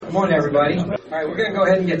Good morning, everybody. All right, we're going to go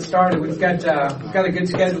ahead and get started. We've got a good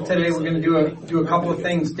schedule today. We're going to do a couple of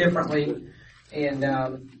things differently, and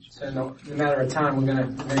so no matter of time, we're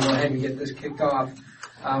going to go ahead and get this kicked off.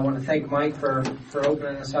 I want to thank Mike for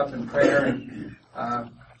opening us up in prayer, and I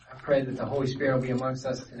pray that the Holy Spirit will be amongst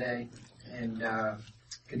us today and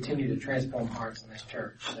continue to transform hearts in this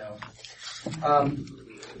church.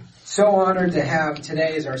 So honored to have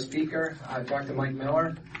today as our speaker, Dr. Mike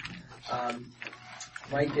Miller.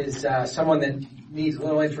 Mike is someone that needs a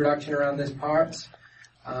little introduction around this parts.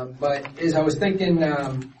 But as I was thinking,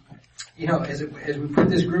 as we put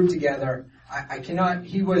this group together, I cannot,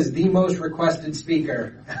 he was the most requested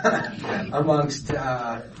speaker amongst,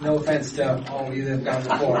 no offense to all of you that have gone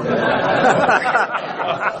before.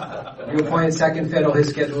 You were playing second fiddle, his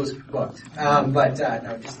schedule is booked.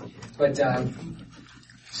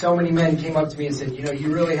 So many men came up to me and said,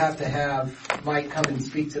 you really have to have Mike come and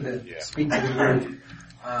speak to the group.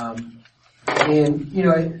 I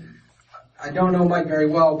don't know Mike very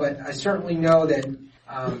well, but I certainly know that,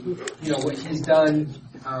 what he's done,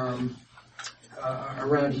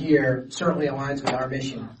 around here certainly aligns with our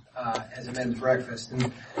mission, as a men's breakfast.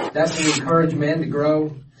 And that's to encourage men to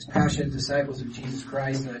grow as passionate disciples of Jesus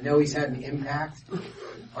Christ. And I know he's had an impact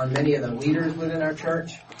on many of the leaders within our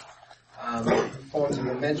church. Forms of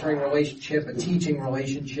a mentoring relationship, a teaching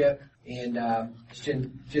relationship, and it's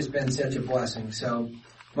just been such a blessing. So,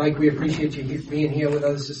 Mike, we appreciate you being here with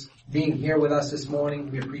us this morning.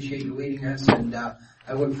 We appreciate you leading us, and I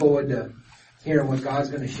look forward to hearing what God's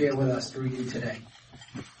going to share with us through you today.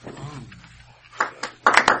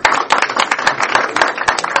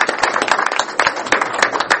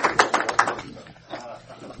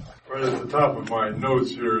 Right at the top of my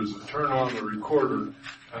notes here is to turn on the recorder.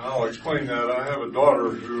 And I'll explain that. I have a daughter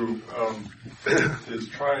who is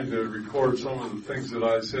trying to record some of the things that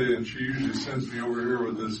I say, and she usually sends me over here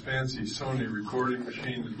with this fancy Sony recording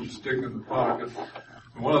machine that you stick in the pocket.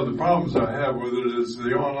 And one of the problems I have with it is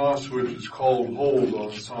the on-off switch is called hold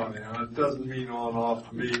on Sony, and it doesn't mean on-off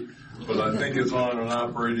to me, but I think it's on and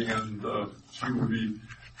operating, and she will be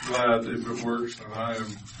glad if it works, and I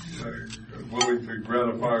am willing to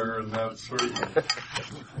gratify her in that, certainly.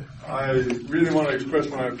 I really want to express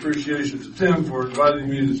my appreciation to Tim for inviting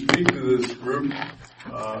me to speak to this group.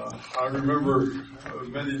 I remember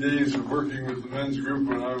many days of working with the men's group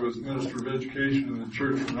when I was minister of education in the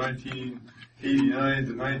church from 1989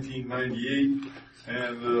 to 1998,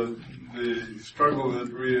 and the struggle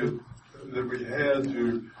that we had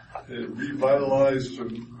to revitalize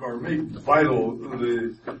or make vital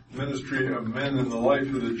the ministry of men in the life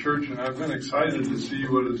of the church, and I've been excited to see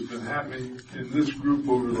what has been happening in this group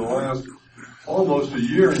over the last almost a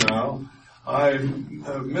year now. I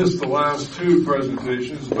have missed the last two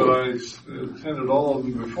presentations, but I attended all of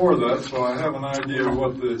them before that, so I have an idea of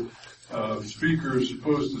what the speaker is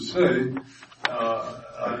supposed to say.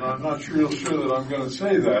 And I'm not real sure that I'm going to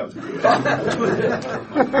say that.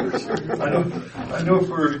 I know,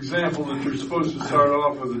 for example, that you're supposed to start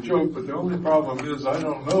off with a joke, but the only problem is I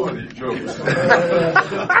don't know any jokes.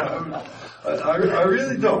 I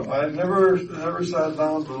really don't. I never sat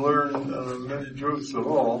down to learn many jokes at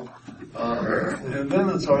all. And then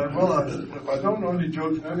it's like, if I don't know any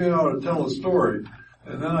jokes, maybe I ought to tell a story.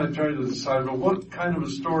 And then I tried to decide, what kind of a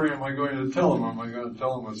story am I going to tell them? Am I going to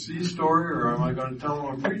tell them a sea story, or am I going to tell them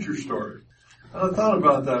a preacher story? And I thought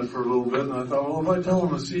about that for a little bit, and I thought, if I tell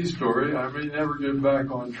them a sea story, I may never get back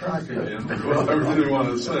on track again with what I really want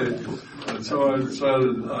to say. And so I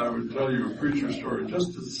decided I would tell you a preacher story,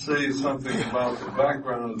 just to say something about the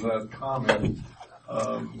background of that comment,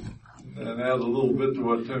 and add a little bit to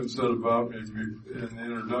what Tim said about me in the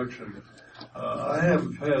introduction. I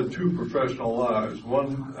have had two professional lives,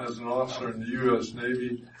 one as an officer in the U.S.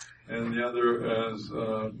 Navy and the other as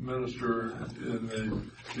a minister in the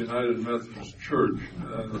United Methodist Church.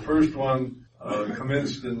 The first one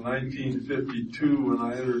commenced in 1952 when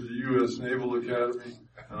I entered the U.S. Naval Academy,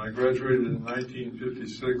 and I graduated in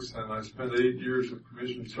 1956, and I spent 8 years of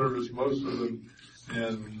commissioned service, most of them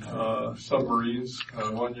in submarines,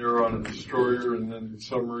 1 year on a destroyer, and then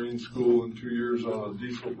submarine school, and 2 years on a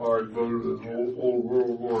diesel-powered boat, an old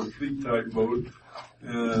World War fleet-type boat,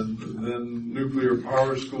 and then nuclear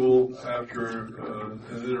power school after an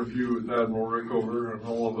interview with Admiral Rickover, and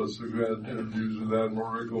all of us who had interviews with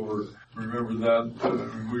Admiral Rickover remember that,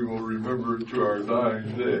 and we will remember it to our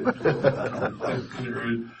dying day.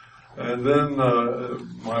 And then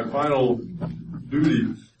my final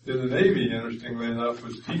duty in the Navy, interestingly enough,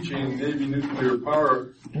 was teaching a Navy nuclear power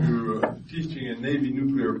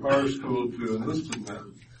school to enlisted men.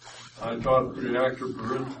 I taught reactor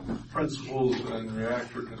principles and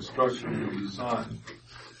reactor construction and design.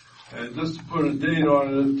 And just to put a date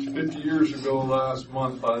on it, 50 years ago last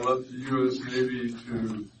month, I left the U.S. Navy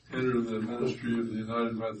to enter the ministry of the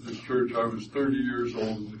United Methodist Church. I was 30 years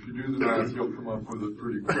old, and if you do the math, you'll come up with it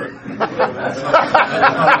pretty quick. It's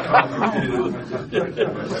not complicated.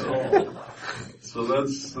 So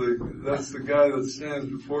that's the guy that stands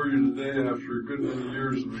before you today after a good many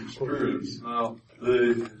years of experience. Now,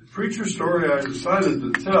 the preacher story I decided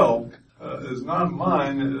to tell is not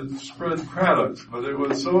mine, it's Fred Craddock's, but it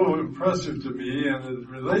was so impressive to me, and it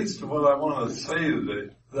relates to what I want to say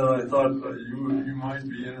today, that I thought you might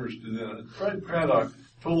be interested in it. Fred Craddock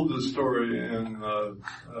told this story in a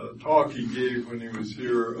talk he gave when he was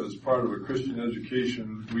here as part of a Christian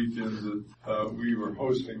education weekend that we were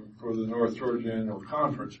hosting for the North Georgia Annual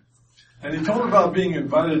Conference. And he told about being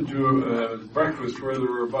invited to a breakfast where there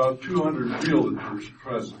were about 200 realtors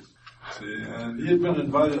present. See, and he had been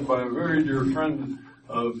invited by a very dear friend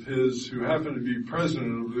of his who happened to be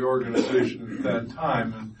president of the organization at that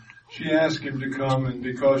time, and she asked him to come, and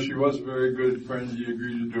because she was a very good friend, he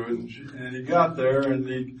agreed to do it. And he got there, and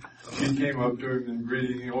she came up to him and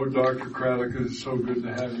greeting him. "Oh, Dr. Craddock, it's so good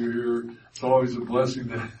to have you here. It's always a blessing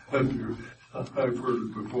to have you." I've heard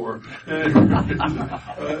it before. Anyway,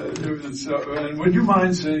 and would you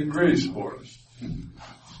mind saying grace for us?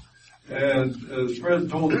 And as Fred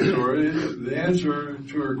told the story, the answer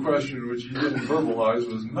to her question, which he didn't verbalize,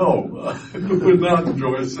 was no. I would not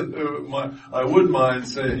enjoy it. I would mind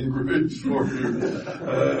saying grace for you.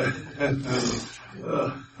 And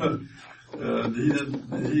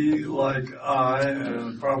he, like I,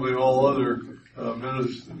 and probably all other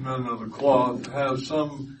men of the cloth, have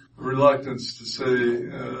some reluctance to say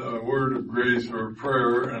a word of grace or a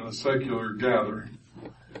prayer in a secular gathering.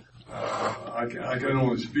 I can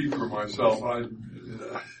only speak for myself.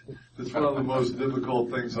 It's one of the most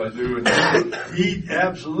difficult things I do. And he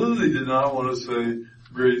absolutely did not want to say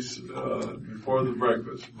grace before the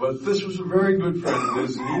breakfast. But this was a very good friend of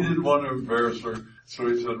his, and he didn't want to embarrass her. So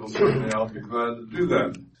he said, "Well, certainly I'll be glad to do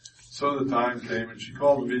that." So the time came, and she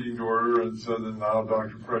called the meeting to order and said that now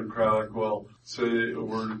Dr. Fred Craddock will say a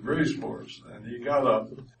word of grace for us. And he got up,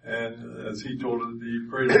 and as he told it, he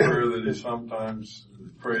prayed a prayer that he sometimes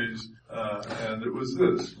prays, and it was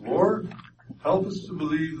this: "Lord, help us to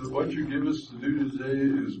believe that what you give us to do today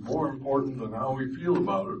is more important than how we feel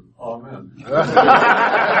about it. Amen."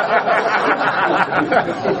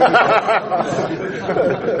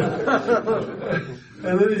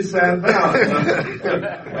 And then he sat down.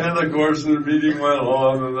 And of course the meeting went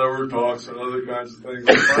on, and there were talks and other kinds of things.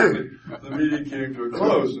 And finally the meeting came to a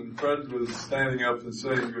close, and Fred was standing up and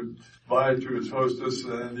saying goodbye to his hostess,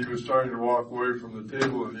 and he was starting to walk away from the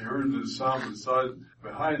table, and he heard this sound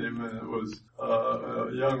behind him, and it was a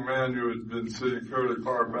young man who had been sitting fairly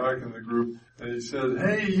far back in the group, and he said,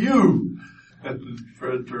 "Hey, you!" And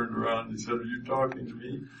Fred turned around and he said, "Are you talking to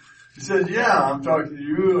me?" He said, "Yeah, I'm talking to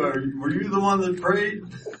you. Were you the one that prayed?"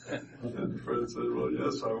 And Fred said, "Well,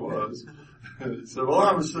 yes, I was." And he said, "Well,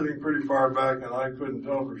 I was sitting pretty far back and I couldn't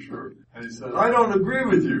tell for sure." And he said, "I don't agree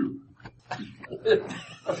with you." And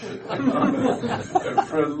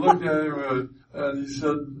Fred looked at him and he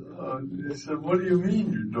said, "What do you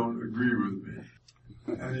mean you don't agree with me?"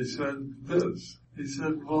 And he said this. He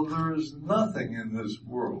said, "Well, there is nothing in this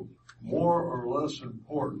world more or less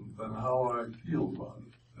important than how I feel about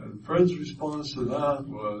it." And Fred's response to that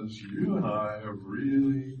was, "You and I have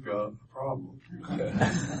really got a problem." And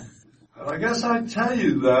I guess I tell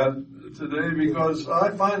you that today because I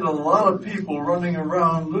find a lot of people running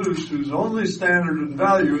around loose whose only standard and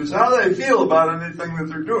value is how they feel about anything that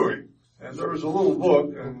they're doing. And there was a little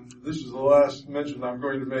book, and this is the last mention I'm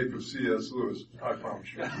going to make of C.S. Lewis, I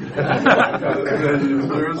promise you.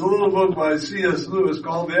 There is a little book by C.S. Lewis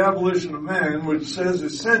called The Abolition of Man, which says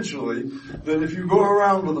essentially that if you go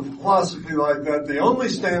around with a philosophy like that, the only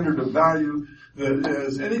standard of value that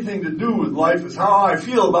has anything to do with life is how I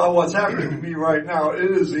feel about what's happening to me right now.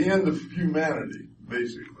 It is the end of humanity,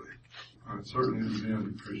 basically. It certainly is the end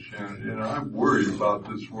of Christianity. And I'm worried about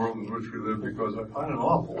this world in which we live because I find an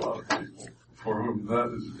awful lot of people for whom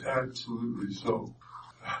that is absolutely so.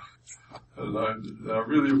 And I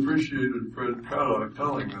really appreciated Fred Craddock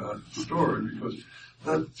telling that story because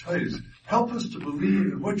that phrase, "Help us to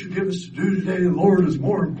believe that what you give us to do today, Lord, is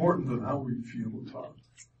more important than how we feel about it."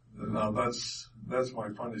 And now that's my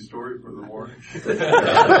funny story for the morning.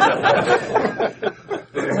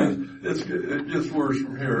 It gets worse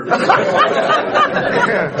from here.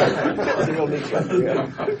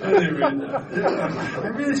 Anyway, I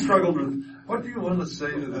really struggled with what do you want to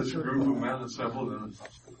say to this group of men assembled,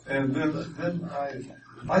 and then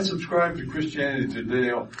I subscribe to Christianity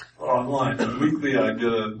Today online, and weekly I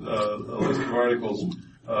get a list of articles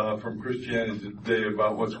from Christianity Today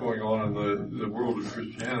about what's going on in the world of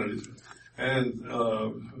Christianity. And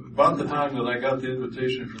about the time that I got the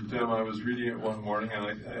invitation from Tim, I was reading it one morning,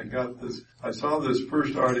 and I saw this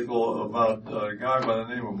first article about a guy by the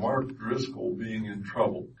name of Mark Driscoll being in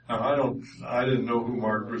trouble. Now I didn't know who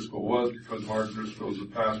Mark Driscoll was, because Mark Driscoll is a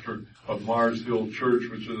pastor of Mars Hill Church,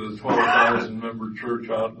 which is a 12,000 member church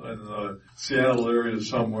out in the Seattle area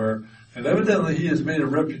somewhere. And evidently he has made a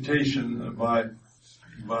reputation by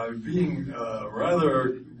being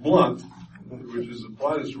rather blunt, which is the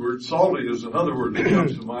politest word. Salty is another word that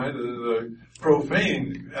comes to mind.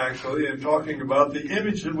 Profane, actually, and talking about the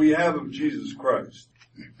image that we have of Jesus Christ.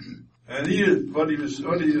 And what he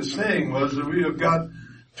was saying was that we have got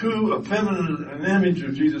too effeminate an image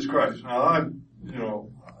of Jesus Christ. Now,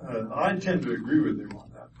 I tend to agree with him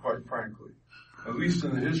on that, quite frankly. At least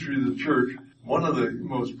in the history of the church, one of the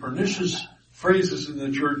most pernicious phrases in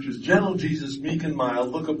the church is, "Gentle Jesus, meek and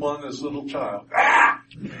mild, look upon this little child."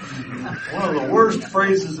 One of the worst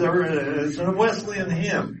phrases ever. It's a Wesleyan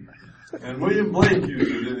hymn. And William Blake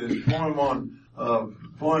used it in his poem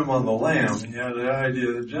on the Lamb. He had the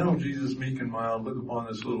idea that, "Gentle Jesus, meek and mild, look upon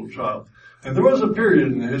this little child." And there was a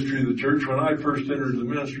period in the history of the church when I first entered the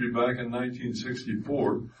ministry back in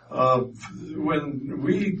 1964, when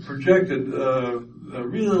we projected a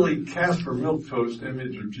really Casper Milquetoast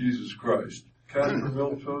image of Jesus Christ. Casper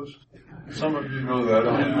Milquetoast? Some of you know that.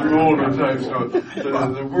 I mean, you're older types know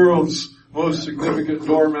the world's most significant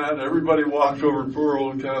doormat. Everybody walked over poor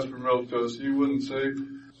old Casper Milquetoast. He wouldn't say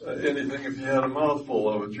anything if he had a mouthful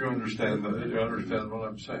of it. You understand what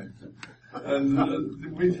I'm saying.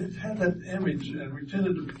 And we had that image, and we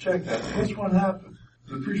tended to project that. And guess what happened?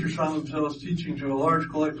 The preachers found themselves teaching to a large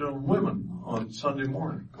collection of women on Sunday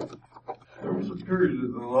morning. There was a period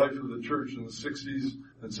in the life of the church in the 60s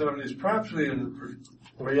and 70s, perhaps in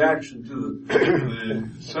reaction to the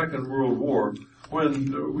Second World War,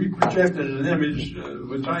 when we projected an image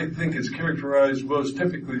which I think is characterized most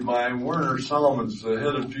typically by Werner Salmons, the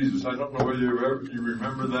head of Jesus. I don't know whether you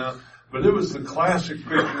remember that, but it was the classic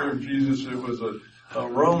picture of Jesus. It was a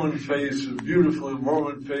Roman face, a beautiful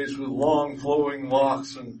Roman face with long flowing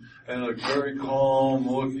locks and a very calm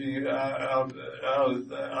looking out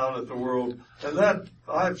at the world. And that,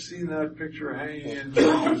 I've seen that picture hanging in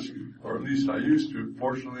churches, or at least I used to.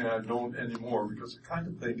 Fortunately, I don't anymore, because I kind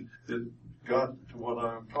of think it got to what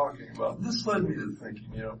I'm talking about. This led me to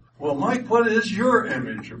thinking, well, Mike, what is your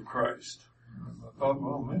image of Christ? I thought,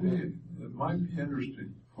 well, maybe it might be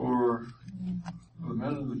interesting for the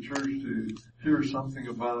men of the church to hear something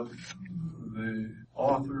about the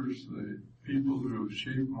authors, the people who have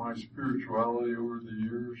shaped my spirituality over the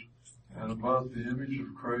years, and about the image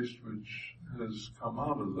of Christ which has come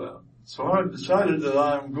out of that. So I've decided that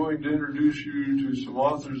I'm going to introduce you to some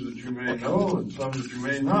authors that you may know and some that you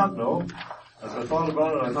may not know. As I thought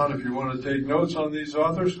about it, I thought if you want to take notes on these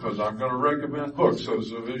authors, because I'm going to recommend books. So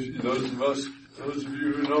those of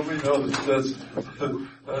you who know me know that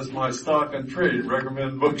that's my stock and trade.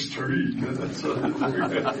 Recommend books to read.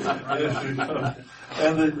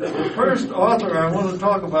 And the first author I want to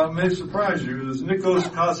talk about may surprise you is Nikos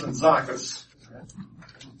Kazantzakis.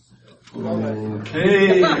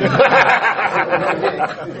 Okay.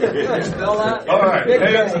 All right.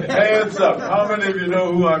 Hands up. How many of you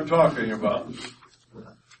know who I'm talking about?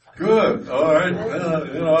 Good. All right.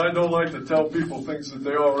 I don't like to tell people things that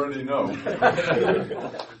they already know.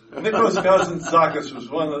 Nikos Kazantzakis was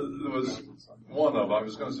one of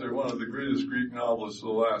the greatest Greek novelists of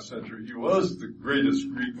the last century. He was the greatest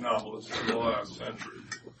Greek novelist of the last century.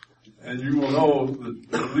 And you will know that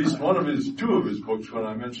at least two of his books, when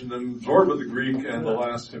I mentioned them, Zorba the Greek and The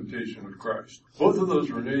Last Temptation of Christ. Both of those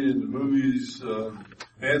were made into movies.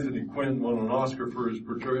 Anthony Quinn won an Oscar for his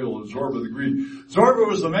portrayal of Zorba the Greek. Zorba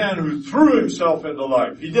was the man who threw himself into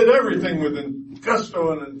life. He did everything with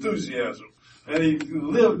gusto and enthusiasm. And he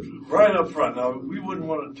lived right up front. Now, we wouldn't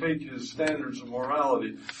want to take his standards of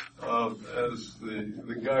morality as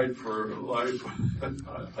the guide for life.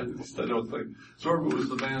 At least I don't think. Zorba was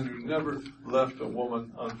the man who never left a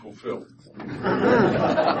woman unfulfilled.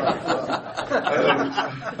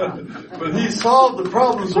 But he solved the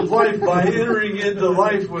problems of life by entering into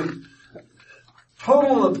life with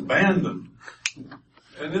total abandon.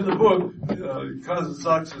 And in the book,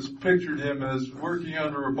 Kazantzakis pictured him as working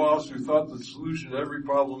under a boss who thought the solution to every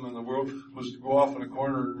problem in the world was to go off in a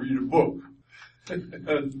corner and read a book.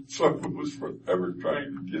 And Zorba was forever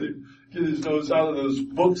trying to get his nose out of those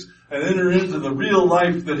books and enter into the real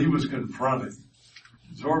life that he was confronting.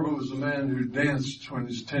 Zorba was the man who danced when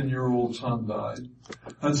his 10-year-old son died.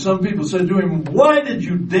 And some people said to him, "Why did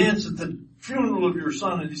you dance at the funeral of your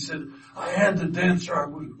son, and he said, I had to dance or I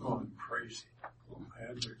would have gone crazy. I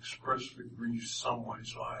had to express the grief some way,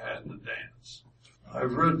 so I had to dance.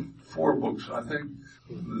 I've read 4 books. I think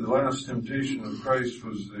The Last Temptation of Christ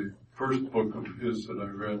was the first book of his that I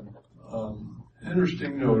read.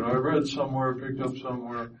 Interesting note, I read somewhere, picked up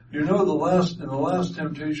somewhere. You know, in the last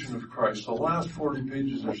temptation of Christ, the last 40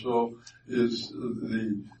 pages or so is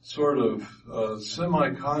the sort of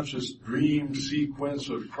semi-conscious dream sequence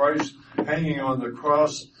of Christ hanging on the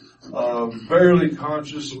cross, barely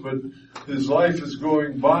conscious, but his life is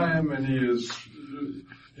going by him, and he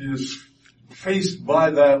is faced by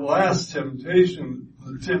that last temptation,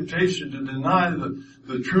 the temptation to deny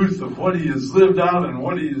the truth of what he has lived out and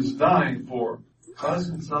what he is dying for.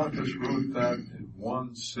 Kazantzakis wrote that in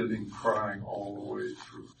one sitting, crying all the way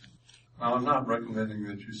through. Now, I'm not recommending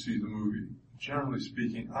that you see the movie. Generally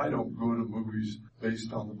speaking, I don't go to movies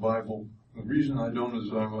based on the Bible. The reason I don't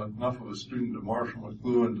is I'm enough of a student of Marshall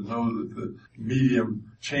McLuhan to know that the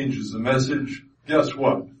medium changes the message. Guess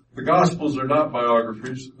what? The Gospels are not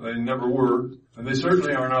biographies. They never were. And they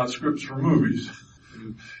certainly are not scripts for movies.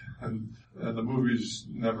 And the movies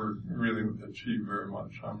never really achieve very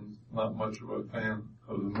much. I'm not much of a fan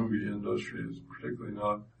of the movie industry, particularly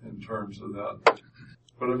not in terms of that.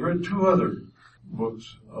 But I've read 2 other books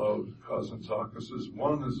of Kazantzakis.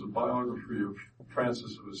 One is a biography of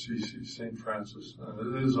Francis of Assisi, St. Francis,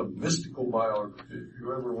 and it is a mystical biography. If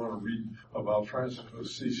you ever want to read about Francis of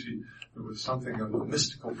Assisi with something of a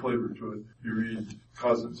mystical flavor to it, you read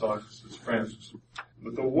Kazantzakis' Francis.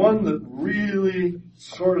 But the one that really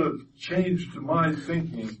sort of changed my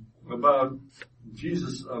thinking about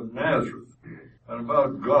Jesus of Nazareth and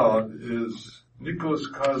about God is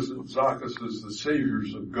Nikos Kazantzakis' The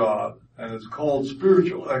Saviors of God, and it's called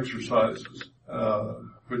Spiritual Exercises,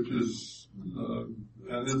 which is,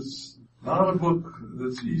 and it's not a book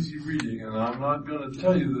that's easy reading, and I'm not going to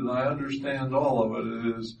tell you that I understand all of it.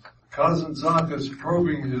 It is Kazantzakis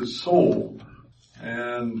probing his soul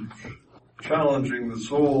and challenging the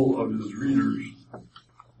soul of his readers.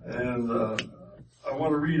 And I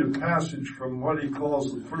want to read a passage from what he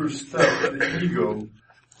calls the first step of the ego.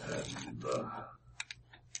 And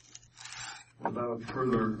without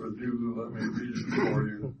further ado, let me read it for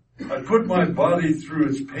you. I put my body through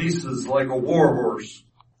its paces like a war horse.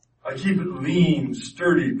 I keep it lean,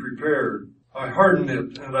 sturdy, prepared. I harden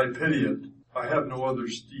it and I pity it. I have no other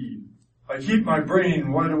steed. I keep my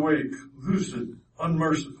brain wide awake, lucid,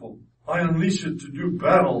 unmerciful. I unleash it to do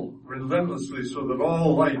battle relentlessly so that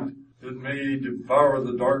all light it may devour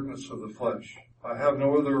the darkness of the flesh. I have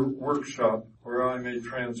no other workshop where I may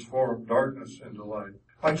transform darkness into light.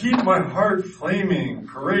 I keep my heart flaming,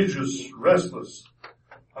 courageous, restless.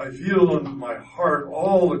 I feel in my heart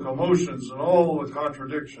all the commotions and all the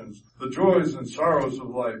contradictions, the joys and sorrows of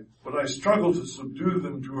life, but I struggle to subdue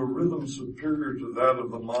them to a rhythm superior to that of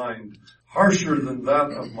the mind, harsher than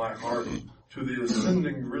that of my heart, to the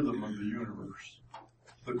ascending rhythm of the universe.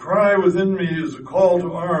 The cry within me is a call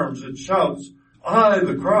to arms. It shouts, I,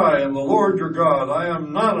 the cry, am the Lord your God. I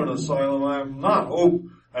am not an asylum. I am not hope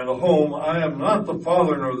and a home. I am not the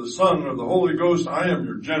Father nor the Son nor the Holy Ghost. I am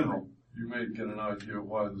your general. You may get an idea of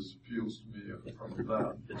why this appeals to me from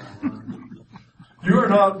that. You are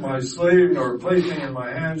not my slave nor plaything in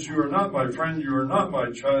my hands. You are not my friend. You are not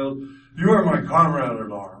my child. You are my comrade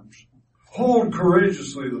at arms. Hold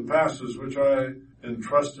courageously the passes which I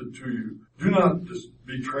entrusted to you. Do not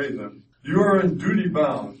betray them. You are in duty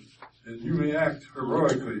bound, and you may act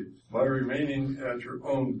heroically by remaining at your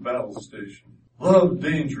own battle station. Love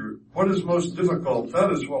danger. What is most difficult?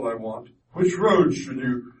 That is what I want. Which road should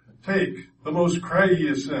you take? The most craggy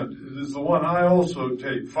ascent. It is the one I also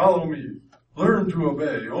take. Follow me. Learn to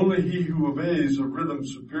obey. Only he who obeys a rhythm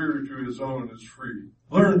superior to his own is free.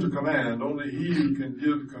 Learn to command. Only he who can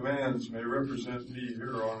give commands may represent me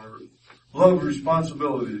here on earth. Love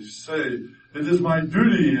responsibilities. Say, it is my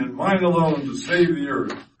duty and mine alone to save the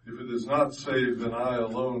earth. If it is not saved, then I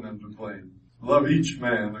alone am to blame. Love each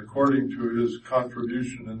man according to his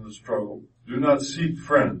contribution in the struggle. Do not seek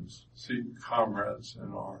friends. Seek comrades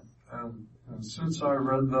in arms. And since I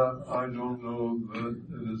read that, I don't know that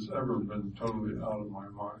it has ever been totally out of my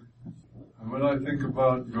mind. And when I think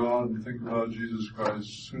about God and think about Jesus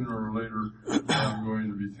Christ, sooner or later I'm going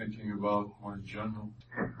to be thinking about my general,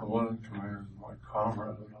 the one in command, my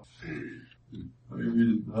comrade. Let me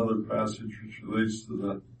read another passage which relates to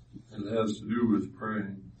that. It has to do with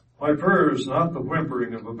praying. My prayer is not the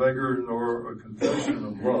whimpering of a beggar nor a confession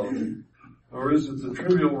of love, nor is it the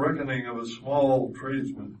trivial reckoning of a small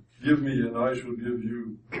tradesman. Give me and I shall give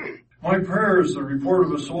you. My prayer is the report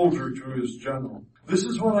of a soldier to his general. This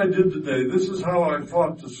is what I did today. This is how I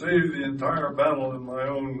fought to save the entire battle in my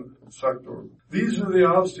own sector. These are the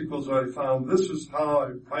obstacles I found. This is how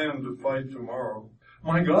I plan to fight tomorrow.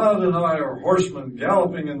 My God and I are horsemen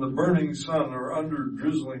galloping in the burning sun or under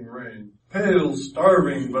drizzling rain. Pale,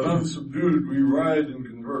 starving, but unsubdued, we ride and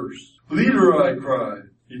converse. Leader, I cry.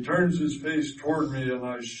 He turns his face toward me and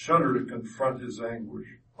I shudder to confront his anguish.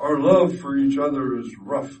 Our love for each other is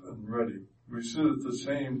rough and ready. We sit at the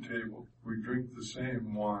same table. We drink the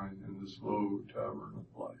same wine in this low tavern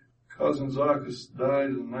of life. Kazantzakis died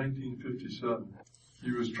in 1957.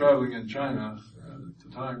 He was traveling in China at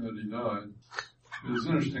the time that he died. It is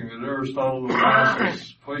interesting that Aristotle of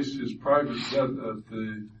Damascus placed his private jet at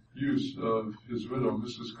the use of his widow,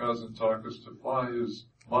 Mrs. Kazantzakis, to fly his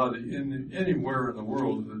body anywhere in the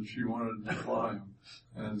world that she wanted to fly him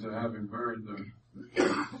and to have him buried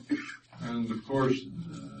there. And of course,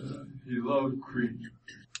 he loved Crete.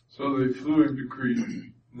 So they flew him to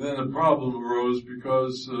Crete. Then a problem arose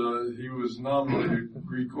because he was nominally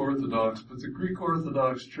Greek Orthodox, but the Greek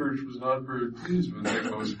Orthodox Church was not very pleased with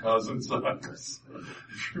Nikos Kazantzakis.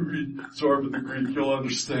 If you read Sword of the Greek, you'll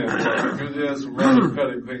understand that, because he has some rather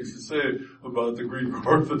cutting things to say about the Greek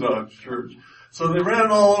Orthodox Church. So they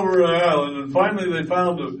ran all over the island, and finally they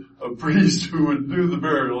found a priest who would do the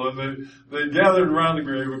burial, and they gathered around the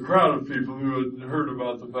grave, a crowd of people who had heard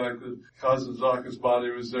about the fact that Kazantzakis' body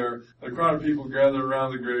was there. A crowd of people gathered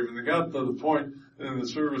around the grave, and they got to the point in the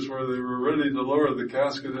service where they were ready to lower the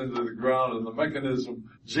casket into the ground, and the mechanism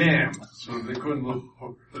jammed, so they couldn't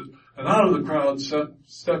lower it. And out of the crowd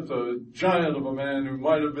stepped a giant of a man who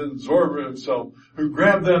might have been Zorba himself, who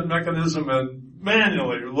grabbed that mechanism and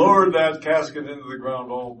manually lowered that casket into the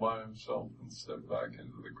ground all by himself and stepped back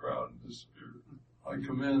into the crowd and disappeared. I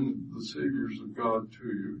commend the Saviors of God to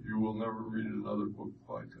you. You will never read another book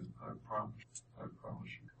like it. I promise you. I promise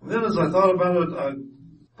you. And then as I thought about it, I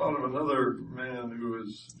thought of another man who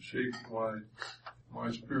has shaped my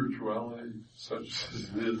spirituality, such as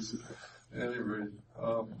it is. At any rate,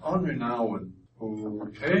 Henri Nouwen.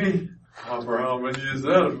 Okay. For how many is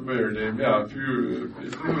that a familiar name? Yeah, if you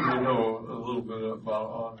know a little bit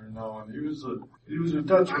about Henri Nouwen. He was a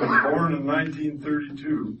Dutchman born in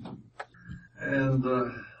 1932. And,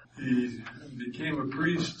 he became a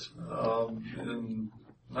priest, in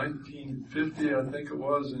 1950, I think it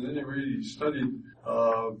was. And at any rate, he studied,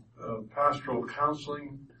 pastoral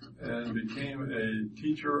counseling and became a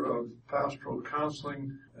teacher of pastoral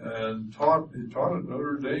counseling and he taught at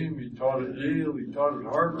Notre Dame, he taught at Yale, he taught at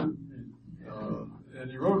Harvard, and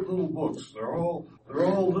he wrote little books. They're all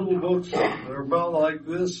little books. They're about like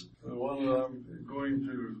this. The one that I'm going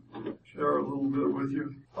to share a little bit with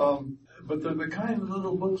you. But they're the kind of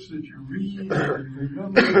little books that you read and you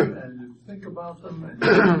remember and you think about them and you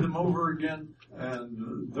read them over again.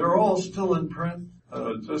 And they're all still in print.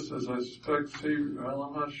 Just as I suspect, well,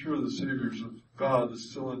 I'm not sure the Saviors of God is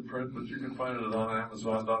still in print, but you can find it on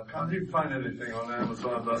Amazon.com. You can find anything on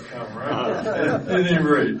Amazon.com, right? At any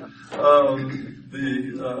rate,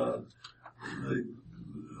 the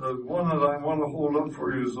one that I want to hold up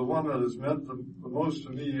for you is the one that has meant the most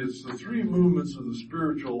to me. It's the Three Movements of the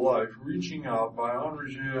Spiritual Life, Reaching Out by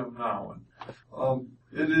Henri Nouwen.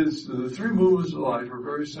 It is, the three movements of life are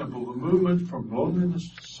very simple. The movement from loneliness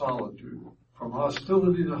to solitude, from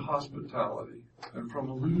hostility to hospitality, and from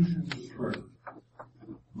illusion to threat.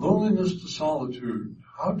 Loneliness to solitude.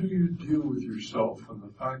 How do you deal with yourself and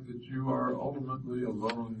the fact that you are ultimately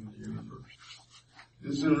alone in the universe?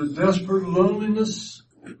 Is it a desperate loneliness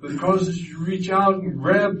that causes you to reach out and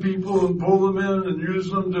grab people and pull them in and use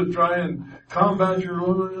them to try and combat your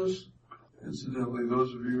loneliness? Incidentally,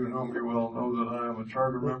 those of you who know me well know that I am a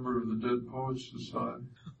charter member of the Dead Poets Society.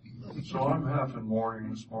 So I'm half in mourning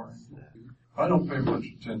this morning. I don't pay much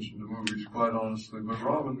attention to movies, quite honestly, but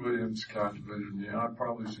Robin Williams captivated me. I've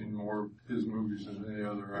probably seen more of his movies than any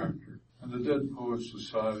other actor. And the Dead Poets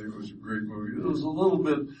Society was a great movie. It was a little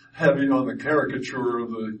bit heavy on the caricature of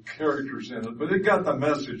the characters in it, but it got the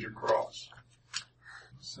message across.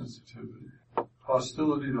 Sensitivity.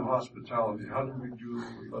 Hostility to hospitality. How do we deal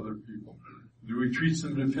with other people? Do we treat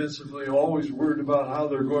them defensively, always worried about how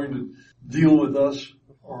they're going to deal with us?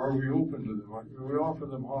 Or are we open to them? Do we offer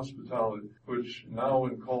them hospitality, which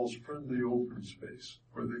Nouwen calls friendly open space,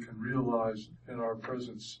 where they can realize in our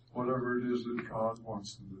presence whatever it is that God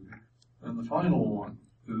wants them to be? And the final one,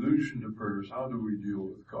 the illusion to prayers. How do we deal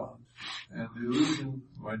with God? And the illusion,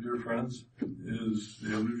 my dear friends, is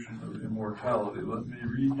the illusion of immortality. Let me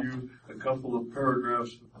read you a couple of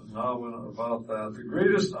paragraphs of Nouwen about that. The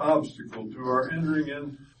greatest obstacle to our entering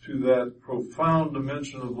into that profound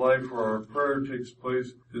dimension of life where our prayer takes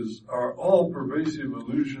place is our all-pervasive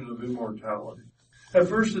illusion of immortality. At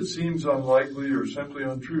first it seems unlikely or simply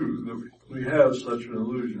untrue that we have such an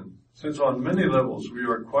illusion, since on many levels we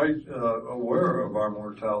are quite aware of our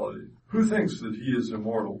mortality. Who thinks that he is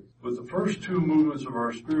immortal? But the first two movements of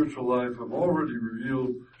our spiritual life have already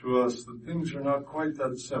revealed to us that things are not quite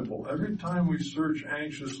that simple. Every time we search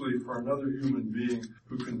anxiously for another human being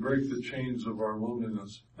who can break the chains of our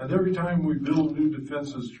loneliness, and every time we build new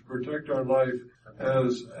defenses to protect our life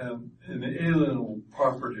as an inalienable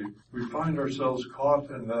property, we find ourselves caught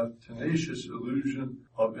in that tenacious illusion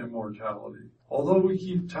of immortality. Although we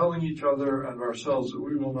keep telling each other and ourselves that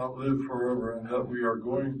we will not live forever and that we are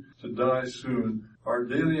going to die soon, our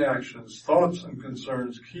daily actions, thoughts, and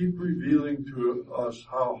concerns keep revealing to us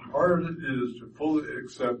how hard it is to fully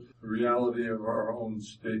accept the reality of our own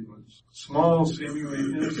statements. Small, seemingly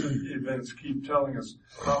innocent events keep telling us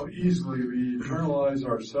how easily we eternalize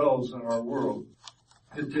ourselves and our world.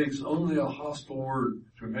 It takes only a hostile word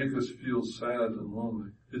to make us feel sad and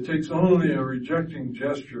lonely. It takes only a rejecting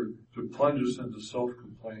gesture to plunge us into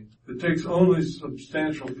self-complaint. It takes only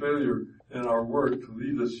substantial failure in our work to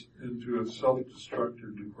lead us into a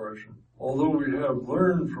self-destructive depression. Although we have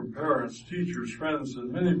learned from parents, teachers, friends,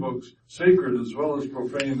 and many books, sacred as well as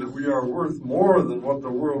profane, that we are worth more than what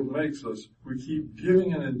the world makes us, we keep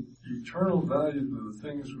giving an eternal value to the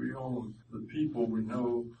things we own, the people we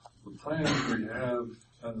know, the plans we have,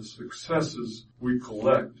 and the successes we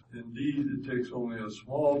collect. Indeed, it takes only a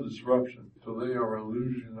small disruption to lay our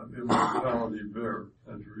illusion of immortality bare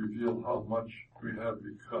and to reveal how much we have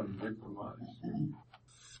become victimized.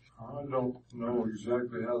 I don't know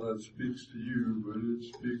exactly how that speaks to you, but it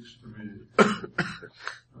speaks to me.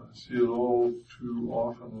 I see it all too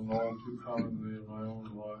often and all too commonly in my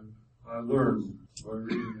own life. I learned by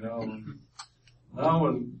reading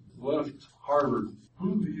Nouwen left Harvard.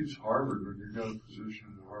 Who leaves Harvard when you've got a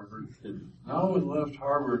position at Harvard? Nouwen left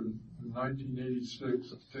Harvard in 1986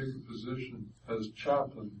 to take a position as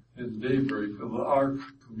chaplain in Daybreak, the L'Arc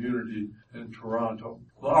community in Toronto.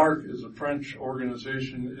 L'Arc is a French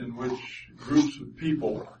organization in which groups of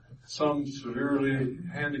people, some severely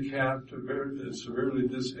handicapped, severely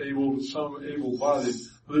disabled, some able-bodied,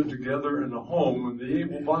 live together in a home, and the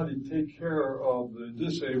able-bodied take care of the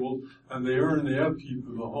disabled, and they earn the upkeep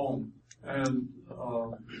of the home. And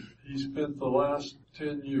he spent the last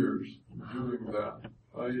 10 years doing that.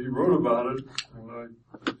 He wrote about it, and I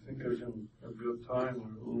think I've got a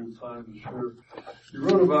little time to share. He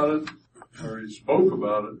wrote about it, or he spoke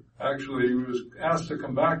about it. Actually, he was asked to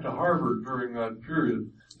come back to Harvard during that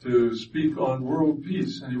period to speak on world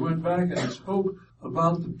peace, and he went back and he spoke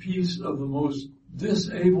about the peace of the most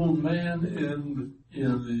disabled man in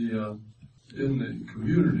the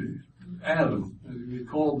community, Adam. He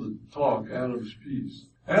called the talk Adam's Peace.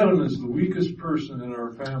 Adam is the weakest person in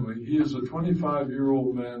our family. He is a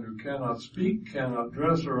 25-year-old man who cannot speak, cannot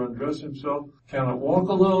dress or undress himself, cannot walk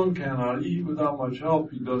alone, cannot eat without much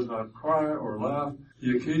help. He does not cry or laugh.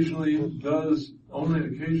 Only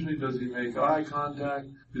occasionally does he make eye contact.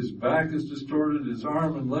 His back is distorted. His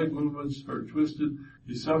arm and leg movements are twisted.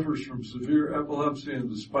 He suffers from severe epilepsy and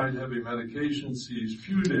despite heavy medication sees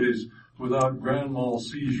few days without grand mal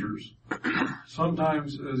seizures.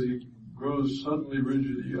 Sometimes as he grows suddenly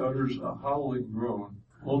rigid, he utters a howling groan.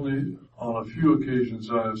 Only on a few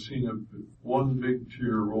occasions I have seen one big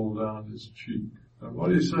tear roll down his cheek. And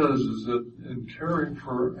what he says is that in caring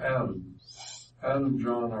for Adam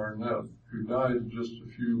John Arnett, who died just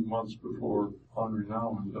a few months before Henri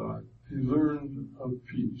Nouwen died, he learned of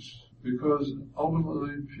peace. Because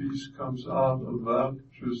ultimately peace comes out of that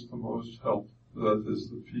which is the most healthy. That is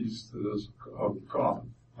the peace that is of God,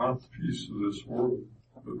 not the peace of this world.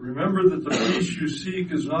 But remember that the peace you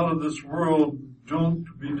seek is not of this world. Don't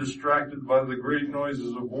be distracted by the great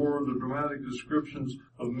noises of war, the dramatic descriptions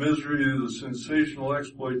of misery, the sensational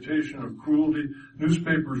exploitation of cruelty.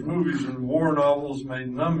 Newspapers, movies, and war novels may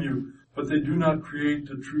numb you, but they do not create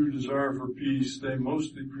the true desire for peace. They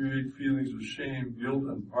mostly create feelings of shame, guilt,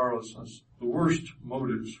 and powerlessness, the worst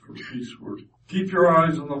motives for peace work. Keep your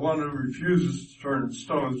eyes on the one who refuses to turn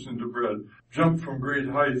stones into bread, jump from great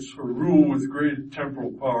heights, or rule with great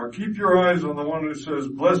temporal power. Keep your eyes on the one who says,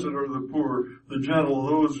 blessed are the poor, the gentle,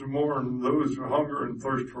 those who mourn, those who hunger and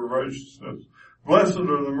thirst for righteousness. Blessed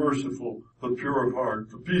are the merciful, the pure of heart,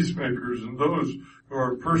 the peacemakers, and those who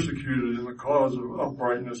are persecuted in the cause of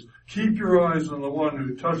uprightness. Keep your eyes on the one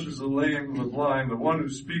who touches the lame and the blind, the one who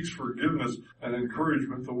speaks forgiveness and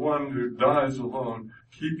encouragement, the one who dies alone.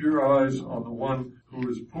 Keep your eyes on the one who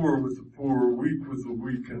is poor with the poor, weak with the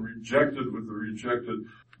weak, and rejected with the rejected.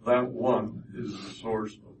 That one is the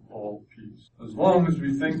source of all peace. As long as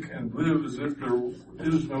we think and live as if there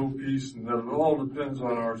is no peace and that it all depends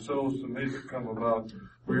on ourselves to make it come about,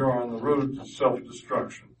 we are on the road to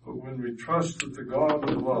self-destruction. But when we trust that the God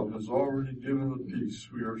of love has already given the peace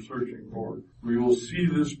we are searching for, we will see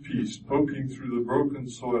this peace poking through the broken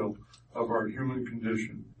soil of our human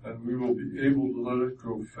condition, and we will be able to let it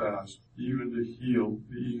grow fast, even to heal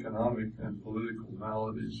the economic and political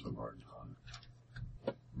maladies of our time.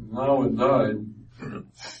 Now and died,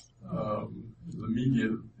 the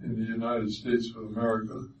media in the United States of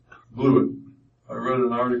America blew it. I read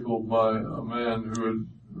an article by a man who had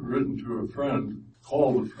written to a friend,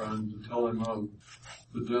 called a friend to tell him of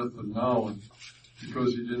the death of Nowlan,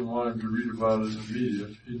 because he didn't want him to read about it in the media.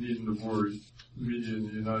 He needn't have worried. The media in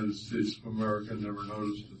the United States of America never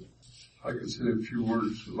noticed it. I could say a few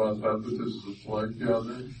words about that, but this is a polite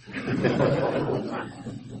gathering.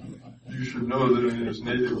 You should know that in his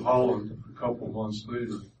native Holland, a couple months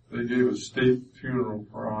later, they gave a state funeral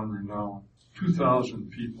for Henri Nouwen.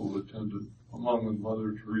 2,000 people attended, among them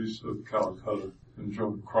Mother Teresa of Calcutta and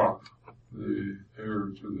Joan Kroc, the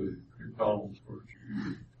heir to the McDonald's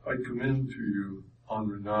fortune. I commend to you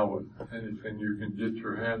Henri Nouwen. Anything you can get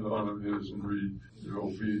your hand on of his and read, it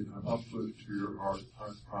will be an uplift to your heart,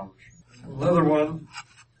 I promise you. Another one.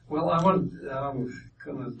 Well, I'm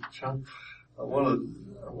gonna jump. I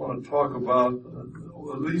want to talk about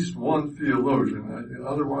at least one theologian.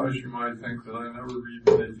 Otherwise, you might think that I never read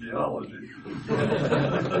any theology.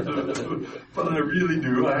 But I really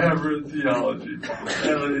do. I have read theology.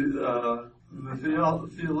 And the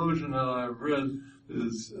theologian that I've read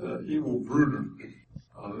is Emil Brunner.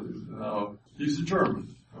 Now, he's a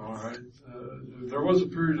German. All right. There was a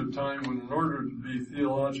period of time when, in order to be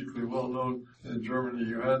theologically well known in Germany,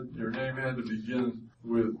 your name had to begin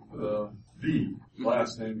with B.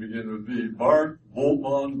 Last name begin with B. Barth,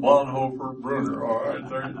 Bultmann, Bonhoeffer, Brunner. All right,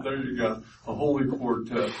 there you go. A holy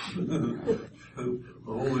quartet. The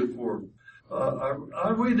holy four.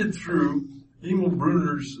 I waded through Emil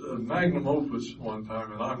Brunner's magnum opus one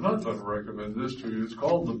time, and I'm not going to recommend this to you. It's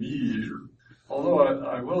called The Mediator. Although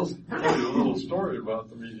I will tell you a little story about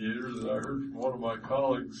The Mediator that I heard from one of my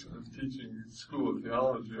colleagues teaching School of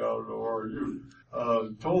Theology out at ORU.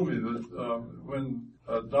 Told me that when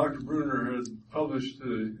Dr. Brunner had published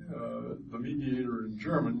The Mediator in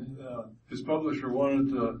German, his publisher wanted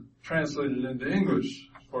to translate it into English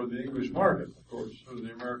for the English market, of course, for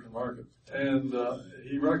the American market. And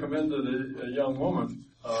he recommended a young woman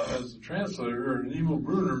as a translator, and Emil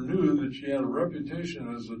Brunner knew that she had a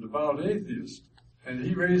reputation as a devout atheist. And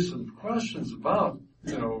he raised some questions about,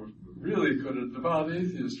 really could a devout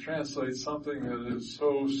atheist translate something that is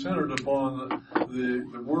so centered upon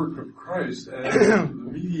the work of Christ as the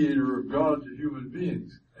mediator of God to human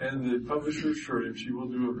beings? And the publisher assured him she will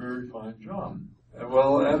do a very fine job. And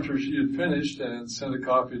well, after she had finished and sent a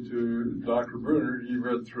copy to Dr. Brunner, he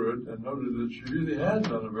read through it and noted that she really had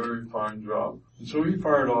done a very fine job. And so he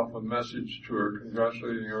fired off a message to her,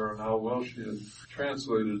 congratulating her on how well she had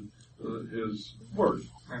translated his work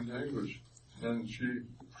into English. And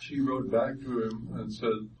she wrote back to him and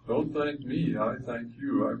said, "Don't thank me, I thank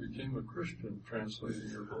you. I became a Christian translating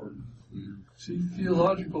your book." See,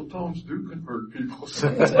 theological tomes do convert people.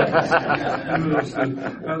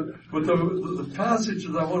 But the passage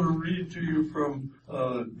that I want to read to you from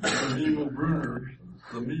Emil Brunner,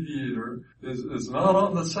 The Mediator, is not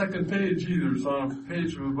on the second page either. It's on a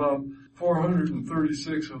page of about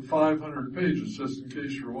 436 of 500 pages, just in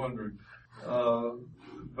case you're wondering.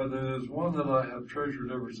 But it is one that I have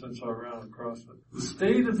treasured ever since I ran across it. The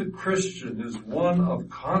state of the Christian is one of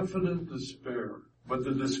confident despair. But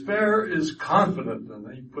the despair is confident, and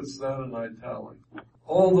he puts that in italic.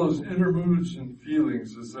 All those inner moods and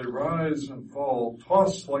feelings as they rise and fall,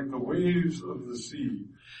 tossed like the waves of the sea,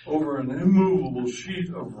 over an immovable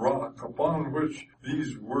sheet of rock upon which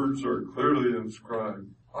these words are clearly inscribed.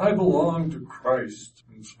 I belong to Christ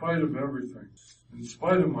in spite of everything, in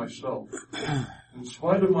spite of myself, in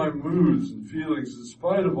spite of my moods and feelings, in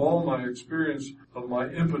spite of all my experience of my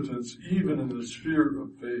impotence, even in the sphere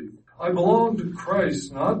of faith. I belong to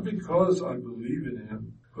Christ not because I believe in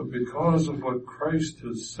Him, but because of what Christ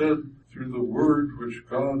has said through the word which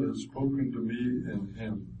God has spoken to me in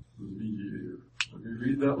Him, the mediator. Let me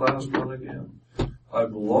read that last one again. I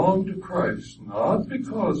belong to Christ not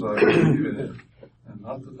because I believe in Him, and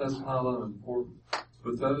not that that's not unimportant,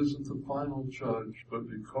 but that isn't the final judge, but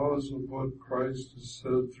because of what Christ has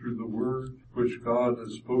said through the word which God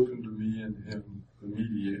has spoken to me in Him, the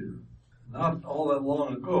mediator. Not all that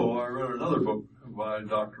long ago, I read another book by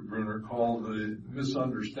Dr. Brunner called The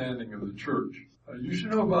Misunderstanding of the Church. You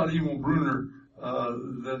should know about Emil Brunner.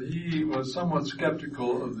 that he was somewhat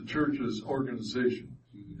skeptical of the church's organization.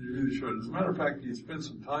 He really should. As a matter of fact, he spent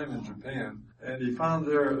some time in Japan, and he found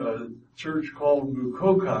there a church called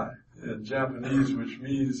Mukokai in Japanese, which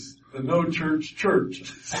means the no church church.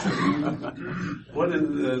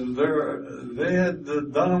 They had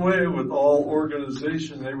done away with all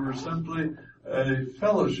organization. They were simply a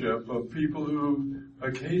fellowship of people who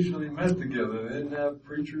occasionally met together. They didn't have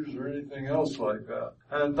preachers or anything else like that.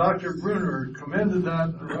 And Dr. Bruner commended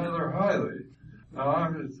that rather highly. Now, I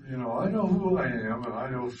know who I am, and I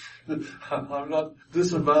know I'm not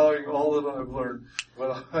disavowing all that I've learned,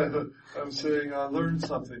 but I'm saying I learned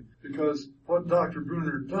something, because what Dr.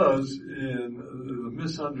 Bruner does in the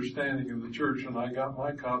misunderstanding of the church, and I got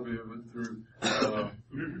my copy of it through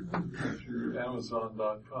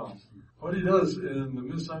Amazon.com. What he does in the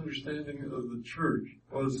misunderstanding of the church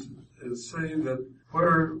is saying that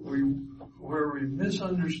where we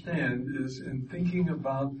misunderstand is in thinking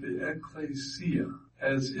about the ecclesia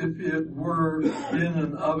as if it were in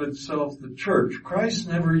and of itself the church. Christ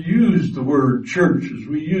never used the word church as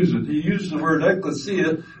we use it. He used the word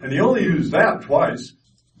ecclesia, and he only used that twice,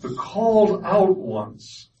 the called out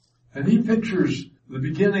ones. And he pictures the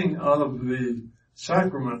beginning of the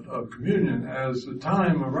sacrament of communion as the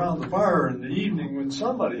time around the fire in the evening when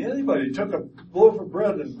anybody took a loaf of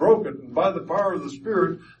bread and broke it, and by the power of the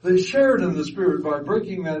Spirit, they shared in the Spirit by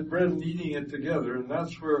breaking that bread and eating it together, and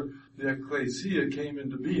that's where the ecclesia came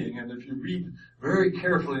into being. And if you read very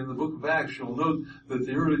carefully in the book of Acts, you'll note that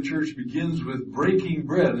the early church begins with breaking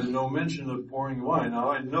bread and no mention of pouring wine.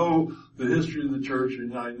 Now, I know the history of the church,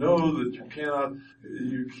 and I know that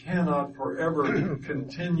you cannot forever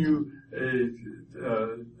continue a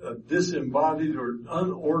disembodied or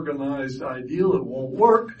unorganized ideal. It won't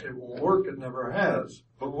work. It won't work. It never has.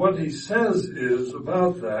 But what he says is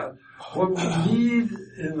about that, what we need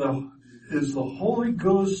is the Holy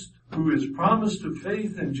Ghost, who is promised to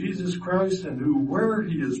faith in Jesus Christ, and who, where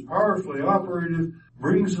he is powerfully operative,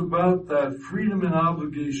 brings about that freedom and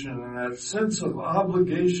obligation, and that sense of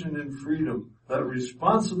obligation and freedom, that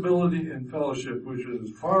responsibility and fellowship, which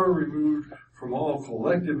is far removed from all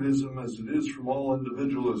collectivism as it is from all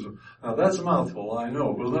individualism. Now, that's a mouthful, I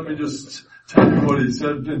know, but let me just tell you what he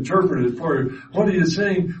said, interpret it for you. What he is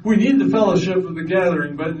saying, we need the fellowship of the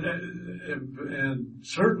gathering, and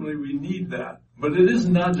certainly we need that. But it is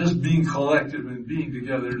not just being collective and being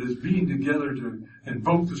together. It is being together to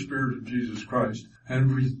invoke the Spirit of Jesus Christ.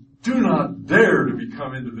 And we do not dare to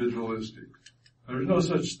become individualistic. There's no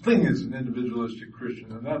such thing as an individualistic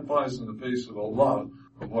Christian, and that flies in the face of a lot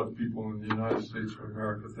of what people in the United States of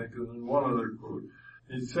America think. And then one other quote.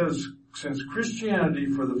 He says, since Christianity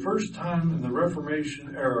for the first time in the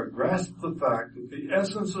Reformation era grasped the fact that the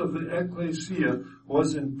essence of the ecclesia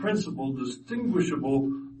was in principle distinguishable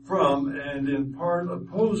from and in part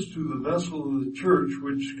opposed to the vessel of the church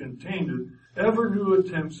which contained it, ever new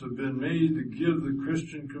attempts have been made to give the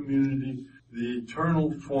Christian community the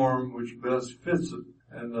eternal form which best fits it.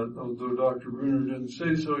 And although Dr. Bruner didn't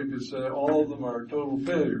say so, he could say all of them are total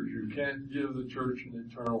failures. You can't give the church an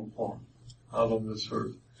eternal form out on this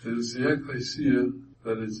earth. It is the ecclesia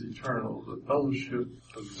that is eternal, the fellowship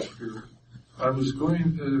of the Spirit. I was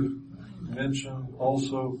going to mention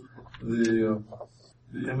also the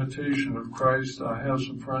imitation of Christ. I have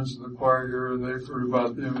some friends in the choir here, and they've heard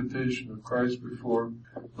about the imitation of Christ before.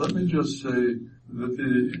 Let me just say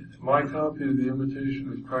that my copy of the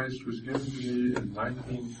Imitation of Christ was given to me in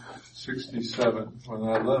 1967 when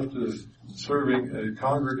I left serving a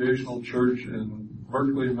congregational church in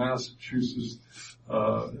Berkeley, Massachusetts,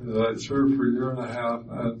 that I'd served for a year and a half,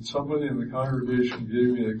 and somebody in the congregation gave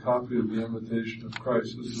me a copy of the Imitation of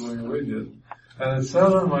Christ. This is going away yet. And it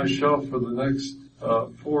sat on my shelf for the next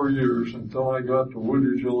 4 years until I got to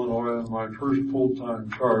Woodridge, Illinois, on my first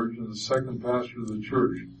full-time charge as the second pastor of the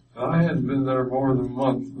church. I hadn't been there more than a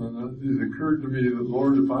month, and it occurred to me that,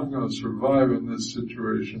 Lord, if I'm going to survive in this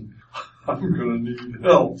situation, I'm going to need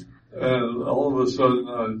help. And all of a sudden,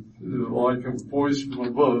 like a voice from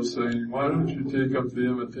above saying, why don't you take up the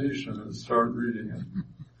Imitation and start reading it?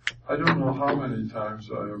 I don't know how many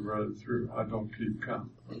times I have read it through. I don't keep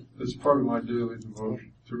count. It's part of my daily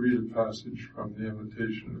devotion to read a passage from the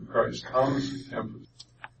Imitation of Christ, Thomas à Kempis.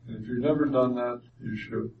 And if you've never done that, you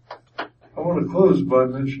should. I want to close by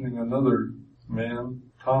mentioning another man,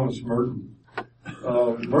 Thomas Merton.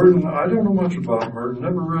 Merton, I don't know much about Merton,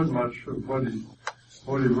 never read much of what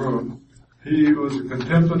he wrote. He was a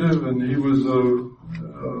contemplative, and he was a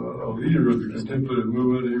leader of the contemplative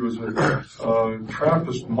movement. He was a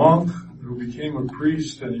Trappist monk who became a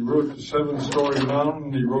priest, and he wrote The Seven-Story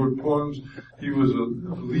Mountain. He wrote poems. He was a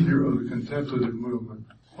leader of the contemplative movement.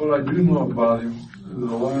 what I do know about him are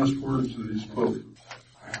the last words that he spoke.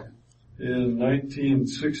 In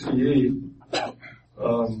 1968,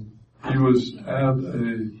 he was at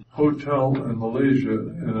a hotel in Malaysia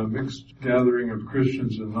in a mixed gathering of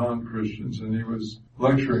Christians and non-Christians, and he was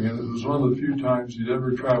lecturing, and it was one of the few times he'd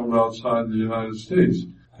ever traveled outside the United States.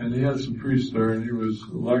 And he had some priests there, and he was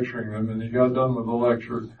lecturing them, and he got done with the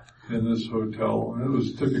lecture in this hotel. And it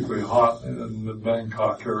was typically hot in the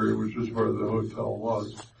Bangkok area, which is where the hotel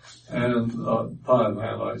was. And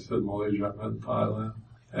Thailand, I said Malaysia, I meant Thailand.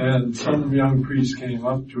 And some young priest came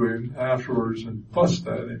up to him afterwards and fussed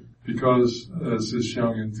at him because, as this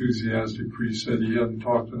young enthusiastic priest said, he hadn't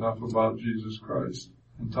talked enough about Jesus Christ.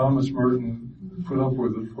 And Thomas Merton put up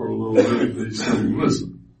with it for a little bit, and he said,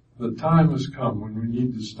 listen, the time has come when we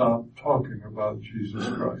need to stop talking about Jesus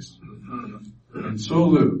Christ and so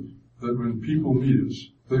live that when people meet us,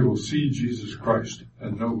 they will see Jesus Christ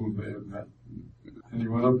and know whom they have met. And he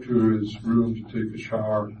went up to his room to take a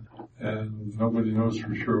shower, and nobody knows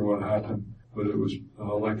for sure what happened, but it was an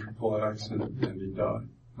electrical accident and he died.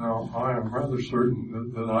 Now, I am rather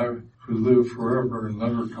certain that I could live forever and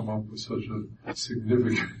never come up with such a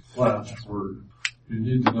significant last word. You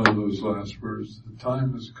need to know those last words. The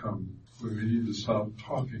time has come when we need to stop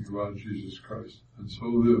talking about Jesus Christ and so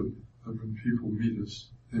live that when people meet us,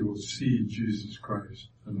 they will see Jesus Christ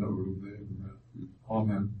and know whom they have met.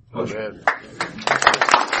 Amen. Amen.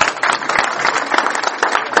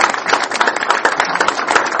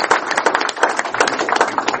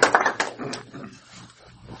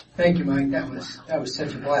 Thank you, Mike. That was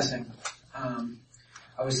such a blessing.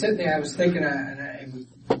 I was sitting there, I was thinking, and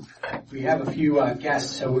we have a few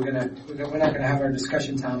guests, so we're not gonna have our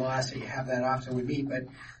discussion time. We'll ask that you have that after we meet. But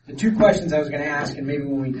the two questions I was gonna ask, and maybe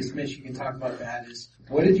when we dismiss, you can talk about that, is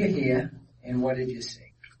what did you hear and what did you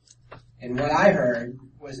see? And what I heard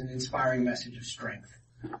was an inspiring message of strength,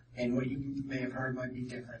 and what you may have heard might be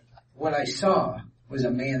different. What I saw was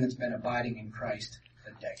a man that's been abiding in Christ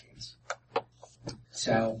for decades.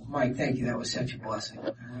 So, Mike, thank you. That was such a blessing.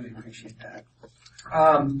 I really appreciate that.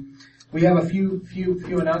 We have a few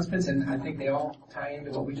announcements, and I think they all tie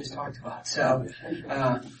into what we just talked about. So,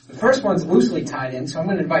 the first one's loosely tied in, so I'm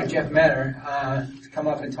going to invite Jeff Metter to come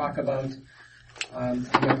up and talk about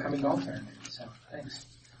the upcoming golf tournament. So, thanks.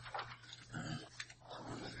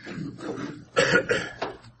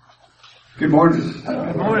 Good morning.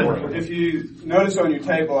 Good morning. If you notice on your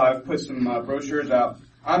table, I've put some brochures out.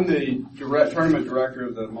 I'm the tournament director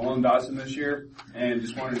of the Malone Dotson this year, and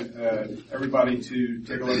just wanted everybody to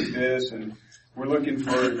take a look at this. And we're looking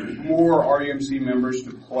for more RUMC members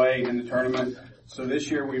to play in the tournament. So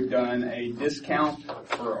this year we've done a discount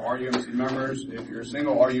for RUMC members. If you're a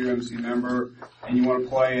single RUMC member and you want to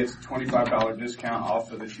play, it's a $25 discount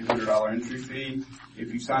off of the $200 entry fee.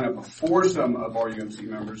 If you sign up a foursome of RUMC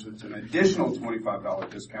members, it's an additional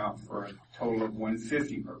 $25 discount for a total of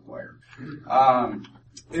 $150 per player.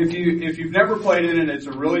 If you've never played in it, it's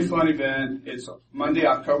a really fun event. It's Monday,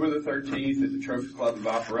 October the 13th at the Trophy Club of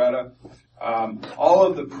Alpharetta. All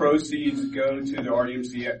of the proceeds go to the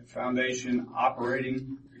RUMC Foundation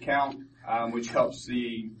operating account, which helps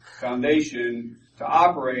the foundation to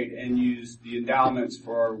operate and use the endowments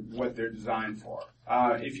for what they're designed for.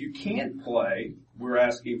 If you can't play, we're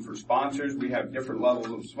asking for sponsors. We have different levels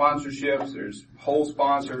of sponsorships. There's whole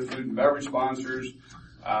sponsor, food and beverage sponsors.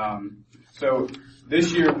 So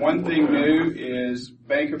this year, one thing new is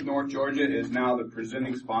Bank of North Georgia is now the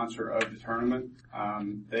presenting sponsor of the tournament.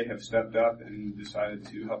 They have stepped up and decided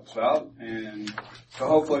to help us out, and so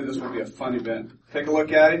hopefully this will be a fun event. Take a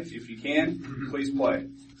look at it. If you can, please play.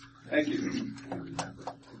 Thank you.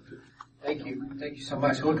 Thank you. Thank you so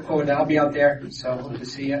much. I look forward to I'll be out there, so hope to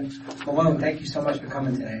see you. Malone, thank you so much for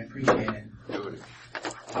coming today. I appreciate it.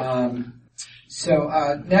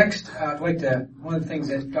 Next, I'd like to, one of the things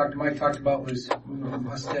that Dr. Mike talked about was moving from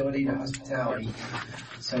hostility to hospitality.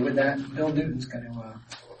 So with that, Bill Newton's going to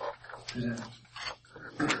present.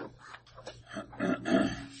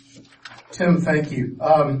 Tim, thank you.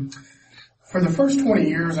 For the first 20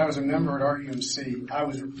 years I was a member at RUMC, I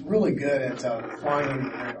was really good at flying the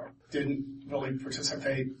radar. Didn't really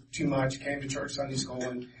participate too much, came to church Sunday school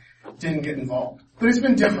and didn't get involved. But it's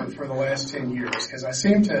been different for the last 10 years because I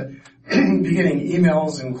seem to be getting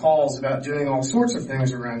emails and calls about doing all sorts of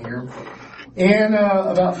things around here. And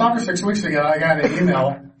about 5 or 6 weeks ago, I got an email,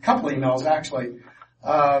 a couple emails actually,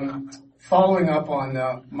 following up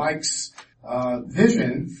on Mike's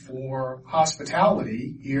vision for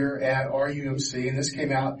hospitality here at RUMC. And this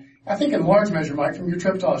came out, I think in large measure, Mike, from your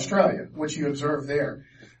trip to Australia, which you observed there.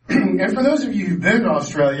 And for those of you who've been to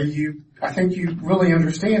Australia, I think you really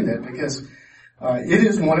understand that because It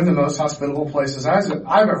is one of the most hospitable places I've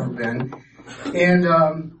ever been. And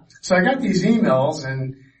so I got these emails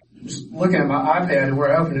and just looking at my iPad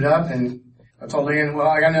where I opened it up, and I told Leanne, well,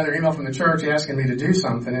 I got another email from the church asking me to do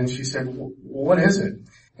something. And she said, well, what is it?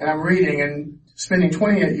 And I'm reading, and spending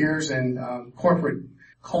 28 years in corporate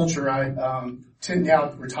culture, I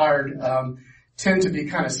now retired, tend to be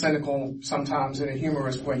kind of cynical sometimes in a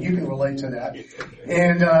humorous way. You can relate to that.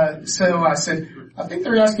 And so I said, I think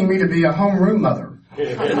they're asking me to be a homeroom mother.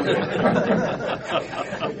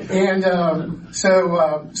 And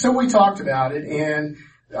so we talked about it, and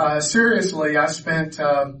seriously, I spent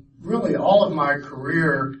really all of my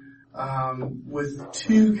career with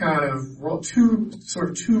two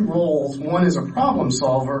roles. One is a problem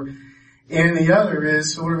solver, and the other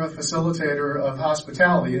is sort of a facilitator of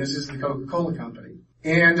hospitality. This is the Coca-Cola Company.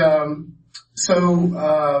 And so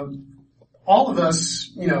all of us,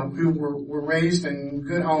 who were raised in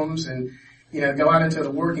good homes and, go out into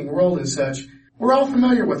the working world and such, we're all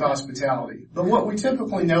familiar with hospitality. But what we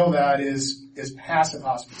typically know about is passive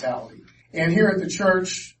hospitality. And here at the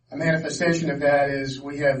church, a manifestation of that is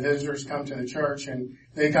we have visitors come to the church, and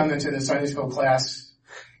they come into the Sunday school class,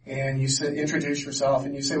 and you introduce yourself,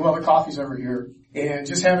 and you say, well, the coffee's over here, and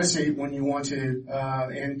just have a seat when you want to,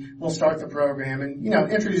 and we'll start the program, and,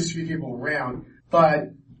 introduce a few people around. But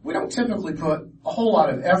we don't typically put a whole lot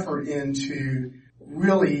of effort into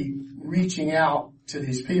really reaching out to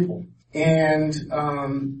these people. And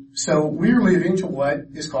so we're moving to what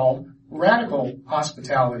is called radical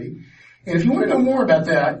hospitality. And if you want to know more about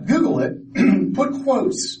that, Google it, put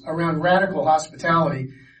quotes around radical hospitality,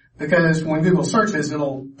 because when Google searches,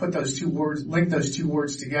 it'll put those two words, link those two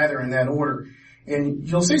words together in that order. And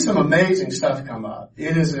you'll see some amazing stuff come up.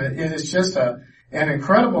 It is just an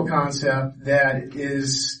incredible concept that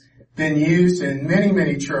is been used in many,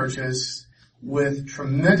 many churches with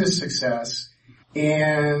tremendous success.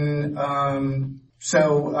 And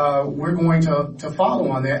so we're going to follow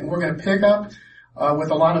on that, and we're going to pick up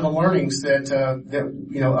with a lot of the learnings that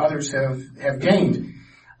others have gained.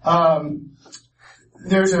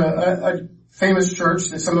 There's a famous church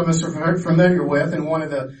that some of us are familiar with, and one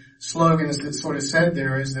of the slogans that's sort of said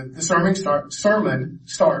there is that the sermon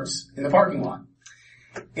starts in the parking lot.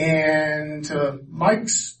 And to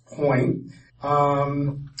Mike's point,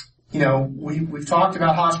 we've talked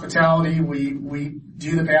about hospitality. We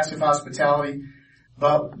do the passive hospitality,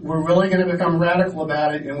 but we're really going to become radical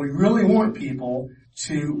about it, and we really want people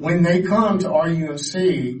to, when they come to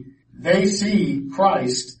RUMC, they see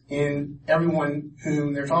Christ in everyone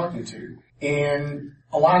whom they're talking to. And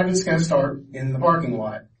a lot of it's going to start in the parking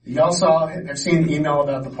lot. You also have seen the email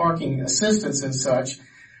about the parking assistants and such,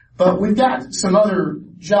 but we've got some other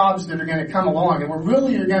jobs that are going to come along, and we're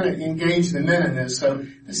really going to engage the men in this. So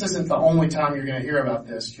this isn't the only time you're going to hear about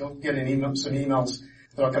this. You'll get some emails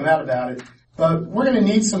that'll come out about it. But we're going to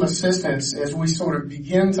need some assistance as we sort of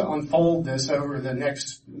begin to unfold this over the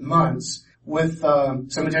next months with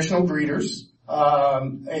some additional greeters,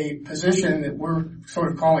 a position that we're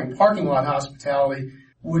sort of calling parking lot hospitality,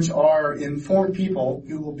 which are informed people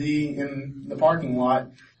who will be in the parking lot,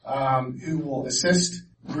 who will assist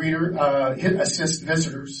assist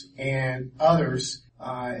visitors and others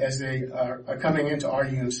as they are coming into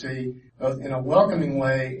RUMC, both in a welcoming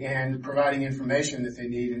way and providing information that they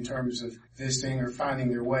need in terms of visiting or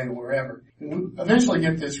finding their way wherever. And we'll eventually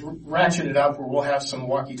get this ratcheted up where we'll have some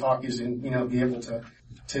walkie-talkies and be able to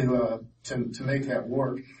make that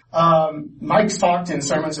work. Mike's talked in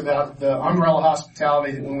sermons about the umbrella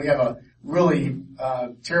hospitality, that when we have a really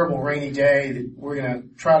terrible rainy day, that we're going to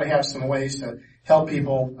try to have some ways to help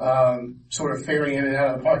people sort of ferry in and out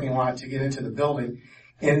of the parking lot to get into the building.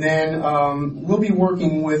 And then we'll be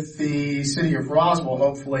working with the city of Roswell,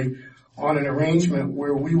 hopefully, on an arrangement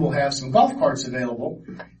where we will have some golf carts available,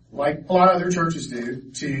 like a lot of other churches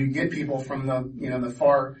do, to get people from the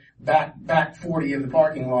far back 40 of the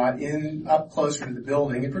parking lot up closer to the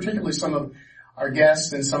building, and particularly some of our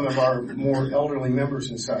guests and some of our more elderly members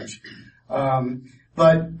and such.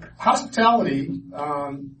 But hospitality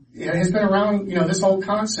it has been around, this whole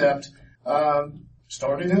concept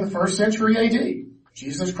started in the 1st century AD.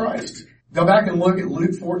 Jesus Christ. Go back and look at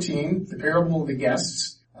Luke 14, the parable of the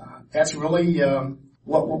guests. That's really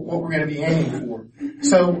what we're going to be aiming for.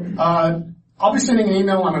 So I'll be sending an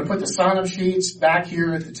email. I'm going to put the sign-up sheets back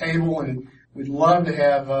here at the table, and we'd love to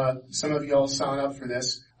have some of you all sign up for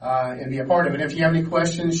this and be a part of it. If you have any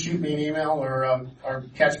questions, shoot me an email or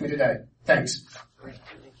catch me today. Thanks. Great.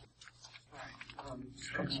 All right.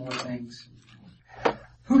 A couple more things.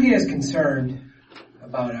 Who here is concerned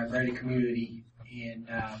about our greater community and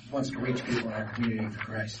wants to reach people in our community for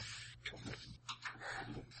Christ?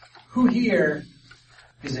 Who here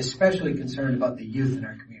is especially concerned about the youth in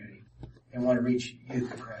our community and want to reach youth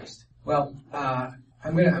to Christ? Well,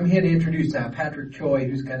 I'm here to introduce Patrick Choi,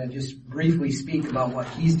 who's going to just briefly speak about what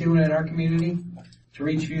he's doing in our community to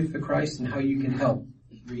reach youth to Christ and how you can help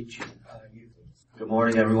reach youth. Good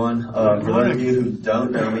morning, everyone. For those of you who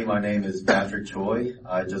don't know me, my name is Patrick Choi.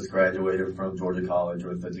 I just graduated from Georgia College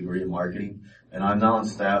with a degree in marketing, and I'm now on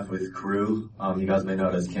staff with Cru. You guys may know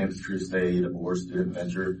it as Campus Crusade or Student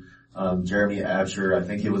Venture. Jeremy Absher, I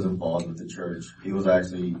think he was involved with the church. He was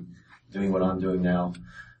actually doing what I'm doing now.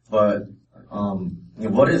 But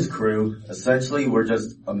what is Cru? Essentially, we're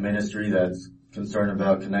just a ministry that's concerned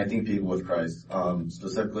about connecting people with Christ,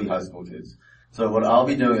 specifically high school kids. So what I'll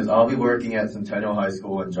be doing is I'll be working at Centennial High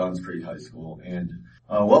School and Johns Creek High School. And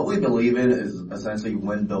what we believe in is essentially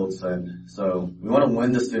win, build, send. So we want to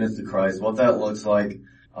win the students to Christ. What that looks like,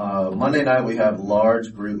 Monday night we have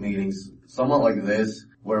large group meetings, somewhat like this,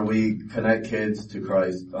 where we connect kids to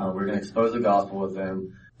Christ. We're going to expose the gospel with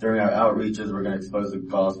them. During our outreaches, we're going to expose the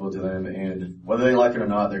gospel to them, and whether they like it or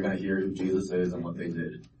not, they're going to hear who Jesus is and what they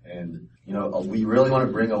did. And, we really want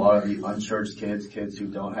to bring a lot of the unchurched kids who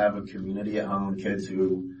don't have a community at home, kids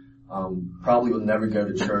who probably will never go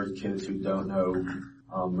to church, kids who don't know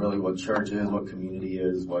really what church is, what community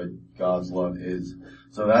is, what God's love is.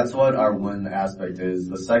 So that's what our one aspect is.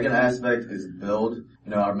 The second aspect is build.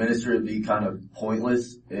 Our ministry would be kind of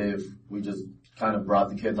pointless if we just kind of brought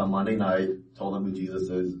the kids on Monday night, told them who Jesus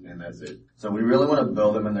is, and that's it. So we really want to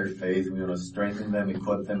build them in their faith. We want to strengthen them,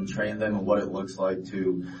 equip them, train them in what it looks like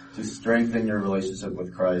to strengthen your relationship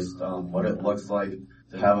with Christ, what it looks like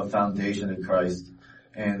to have a foundation in Christ.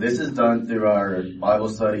 And this is done through our Bible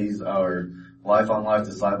studies, our life-on-life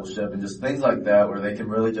discipleship, and just things like that where they can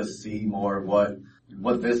really just see more of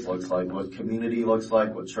what this looks like, what community looks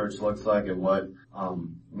like, what church looks like, and what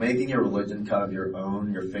making your religion kind of your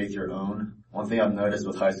own, your faith your own. One thing I've noticed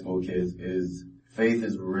with high school kids is faith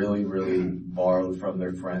is really, really borrowed from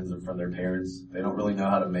their friends and from their parents. They don't really know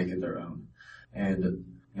how to make it their own. And,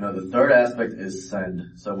 the third aspect is send.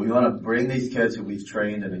 So we want to bring these kids who we've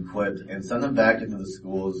trained and equipped and send them back into the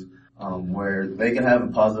schools, where they can have a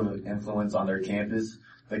positive influence on their campus.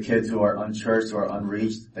 The kids who are unchurched, who are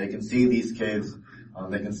unreached, they can see these kids,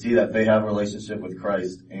 they can see that they have a relationship with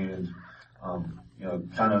Christ and,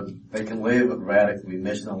 they can live radically,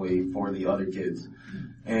 missionally for the other kids.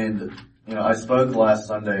 And, I spoke last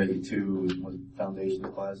Sunday to foundation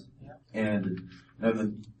class, and,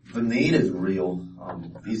 the need is real.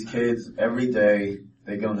 These kids, every day,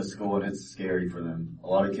 they go into school and it's scary for them. A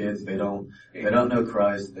lot of kids, they don't know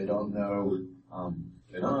Christ, they don't know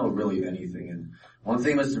really anything. And one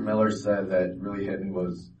thing Mr. Miller said that really hit me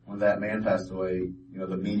was when that man passed away,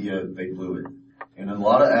 the media, they blew it. And in a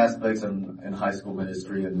lot of aspects in high school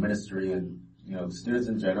ministry and, students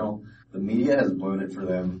in general, the media has blown it for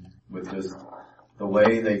them with just the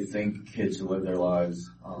way they think kids should live their lives.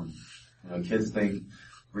 Kids think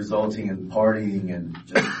resulting in partying and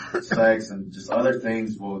just sex and just other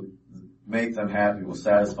things will make them happy, will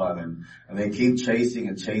satisfy them. And they keep chasing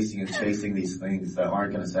these things that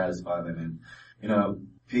aren't going to satisfy them. And,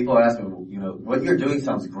 people ask me, what you're doing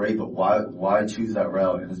sounds great, but why choose that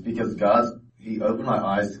route? And it's because He opened my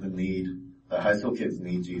eyes to the need that high school kids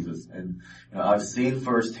need Jesus. And, I've seen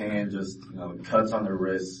firsthand just, cuts on their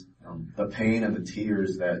wrists, the pain and the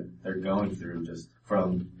tears that they're going through just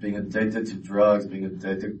from being addicted to drugs, being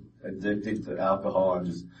addicted to alcohol and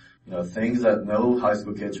just, things that no high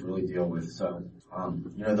school kids really deal with. So,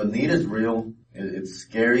 the need is real. It's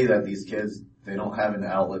scary that these kids, they don't have an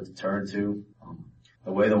outlet to turn to.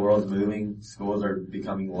 The way the world's moving, schools are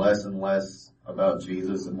becoming less and less about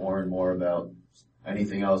Jesus and more about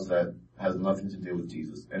anything else that has nothing to do with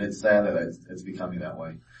Jesus. And it's sad that it's becoming that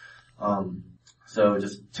way. So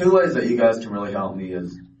just two ways that you guys can really help me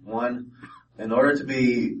is, one, in order to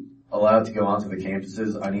be allowed to go onto the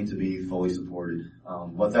campuses, I need to be fully supported.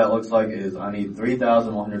 What that looks like is I need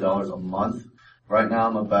 $3,100 a month. Right now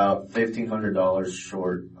I'm about $1,500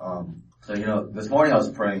 short. So, this morning I was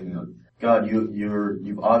praying, God,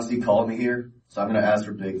 you've obviously called me here, so I'm going to ask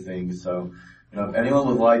for big things. So, if anyone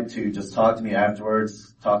would like to just talk to me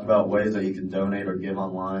afterwards, talk about ways that you can donate or give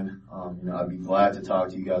online, I'd be glad to talk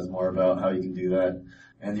to you guys more about how you can do that.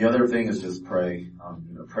 And the other thing is just pray.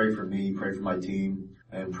 Pray for me, pray for my team,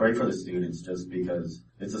 and pray for the students just because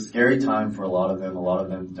it's a scary time for a lot of them. A lot of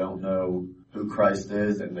them don't know who Christ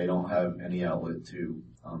is and they don't have any outlet to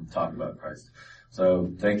talk about Christ.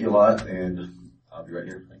 So thank you a lot, and I'll be right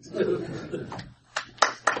here. Thanks.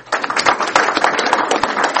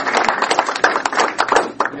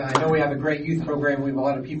 I know we have a great youth program. We have a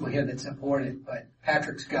lot of people here that support it, but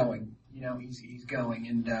Patrick's going. he's going,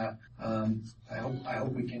 and I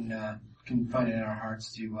hope we can find it in our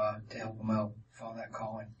hearts to help him out with all that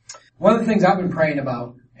calling. One of the things I've been praying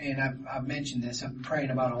about, and I've mentioned this, I've been praying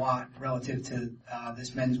about a lot relative to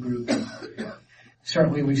this men's group.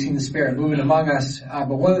 Certainly we've seen the Spirit moving among us,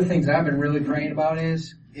 but one of the things I've been really praying about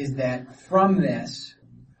is that from this,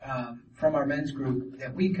 from our men's group,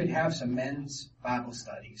 that we could have some men's Bible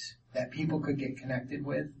studies that people could get connected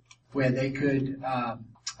with, where they could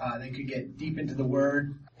get deep into the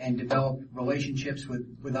Word and develop relationships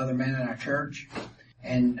with other men in our church,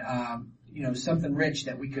 and something rich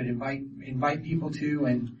that we could invite people to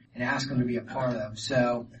and ask them to be a part of.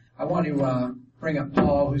 So I want to bring up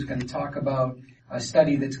Paul, who's going to talk about a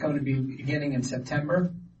study that's going to be beginning in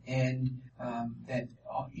September, and that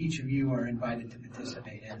each of you are invited to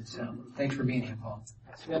participate in. So thanks for being here, Paul.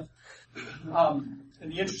 Yep. In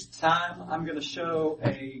the interest of time, I'm going to show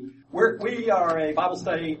we are a Bible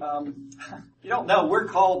study. You don't know, we're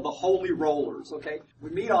called the Holy Rollers, okay? We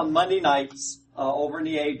meet on Monday nights over in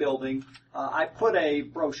the A building. I put a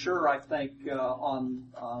brochure, I think, on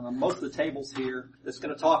most of the tables here that's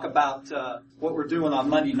going to talk about what we're doing on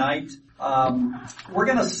Monday night. We're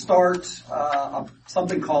going to start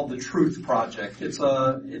something called the Truth Project. It's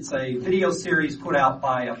a video series put out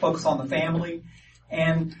by Focus on the Family.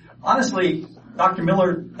 And honestly, Dr.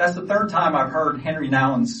 Miller, that's the third time I've heard Henry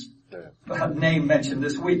Nouwen's name mentioned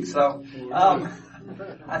this week. So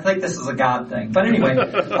I think this is a God thing. But anyway,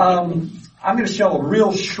 I'm going to show a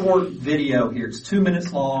real short video here. It's 2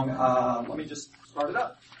 minutes long. Let me just start it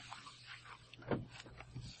up.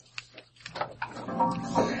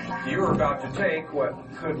 You are about to take what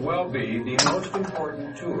could well be the most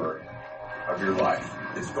important tour of your life.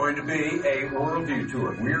 It's going to be a worldview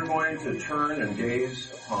tour. We are going to turn and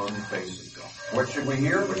gaze upon the face of God. What should we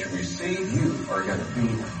hear? What should we see? You are going to be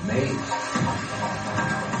amazed.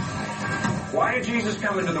 Why did Jesus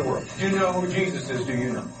come into the world? Do you know who Jesus is? Do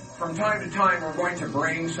you know? From time to time, we're going to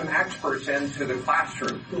bring some experts into the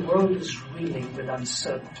classroom. The world is reeling with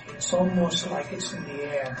uncertainty. It's almost like it's in the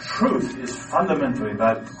air. Truth is fundamentally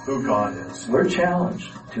about who God is. We're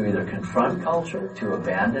challenged to either confront culture, to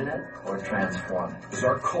abandon it, or transform it. Is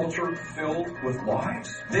our culture filled with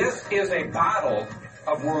lies? This is a battle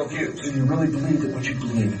of worldviews. Do you really believe that what you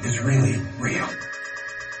believe is really real?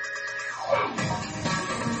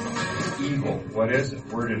 Evil. What is it?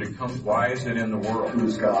 Where did it come from? Why is it in the world? Who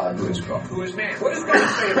is God? Who is God? Who is man? What does God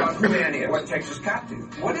say about who man is? What takes us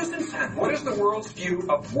captive? What is insanity? What is the world's view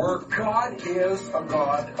of work? God is a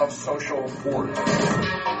God of social order.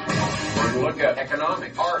 We're going to look at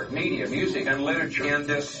economics, art, media, music, and literature in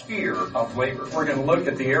this sphere of labor. We're going to look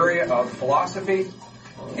at the area of philosophy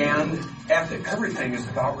and ethics. Everything is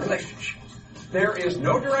about relationships. There is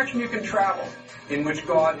no direction you can travel in which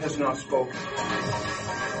God has not spoken.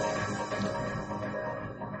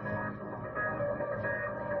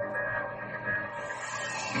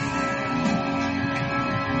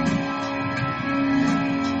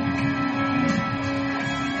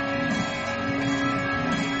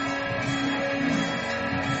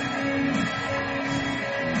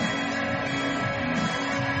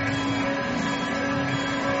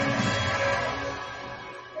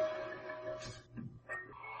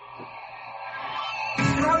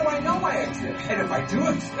 And if I do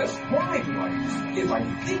exist, why do I exist? If I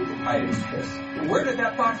think I exist, where did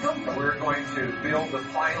that thought come from? We're going to build the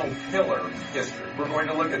final pillar of history. We're going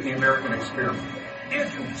to look at the American experiment.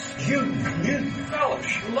 Intimacy, union,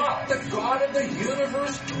 fellowship, love. The God of the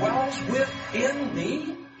universe dwells within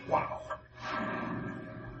me? Wow.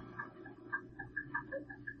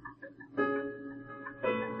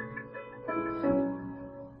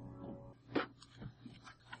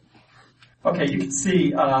 Okay, you can see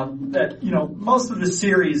that most of the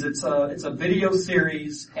series it's a video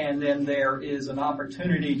series, and then there is an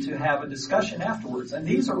opportunity to have a discussion afterwards. And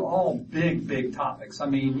these are all big topics. I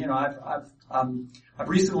mean, I've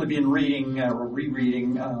recently been reading or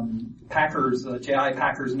rereading J.I.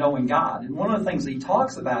 Packer's Knowing God, and one of the things he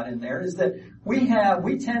talks about in there is that we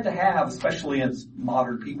tend to have, especially as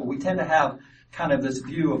modern people, we tend to have kind of this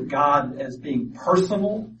view of God as being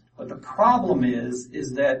personal. But the problem is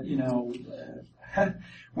that,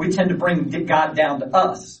 we tend to bring God down to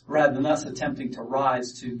us rather than us attempting to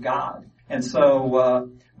rise to God. And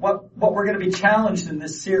so, what we're going to be challenged in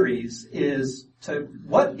this series is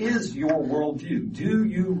what is your worldview? Do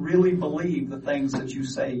you really believe the things that you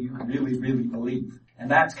say you really believe?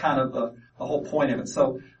 And that's kind of the whole point of it.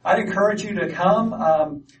 So I'd encourage you to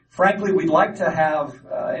come. Frankly, we'd like to have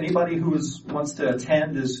anybody who wants to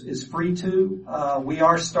attend is free to. We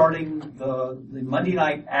are starting the Monday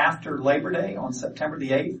night after Labor Day on September the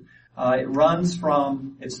 8th.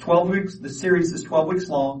 It's 12 weeks, the series is 12 weeks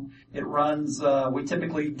long. It runs, we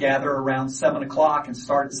typically gather around 7 o'clock and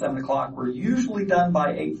start at 7 o'clock. We're usually done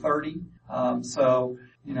by 8:30.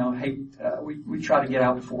 We try to get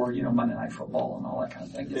out before, Monday Night Football and all that kind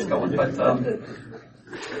of thing gets going. But,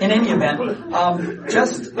 in any event,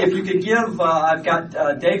 just if you could give, I've got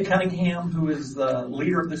Dave Cunningham, who is the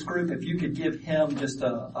leader of this group. If you could give him just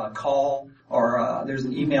a call, or there's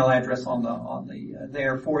an email address on the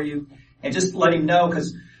there for you, and just let him know,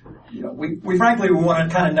 because we frankly want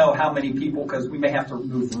to kind of know how many people, because we may have to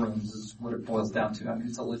remove rooms is what it boils down to. I mean,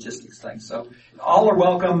 it's a logistics thing. So all are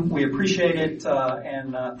welcome. We appreciate it,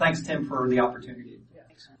 and thanks Tim for the opportunity.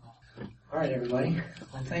 All right, everybody.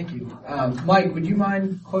 Well, thank you. Mike, would you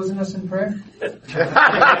mind closing us in prayer? This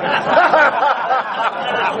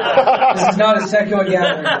is not a secular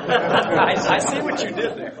gathering. I see what you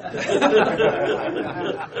did there.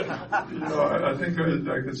 I think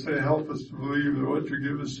I could say, help us to believe that what you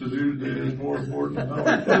give us to do today is more important than how we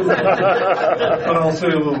do it. But I'll say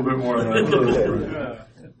a little bit more than that.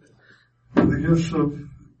 For the gifts of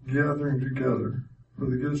gathering together, for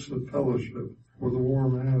the gifts of fellowship, for the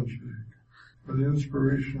warm handshake, for the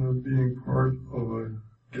inspiration of being part of a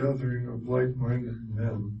gathering of like-minded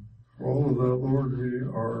men. For all of that, Lord, we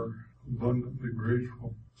are abundantly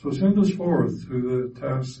grateful. So send us forth to the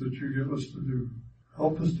tasks that you give us to do.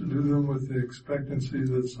 Help us to do them with the expectancy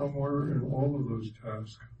that somewhere in all of those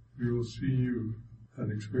tasks we will see you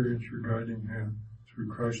and experience your guiding hand. Through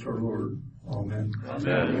Christ our Lord. Amen.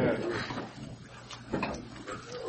 Amen.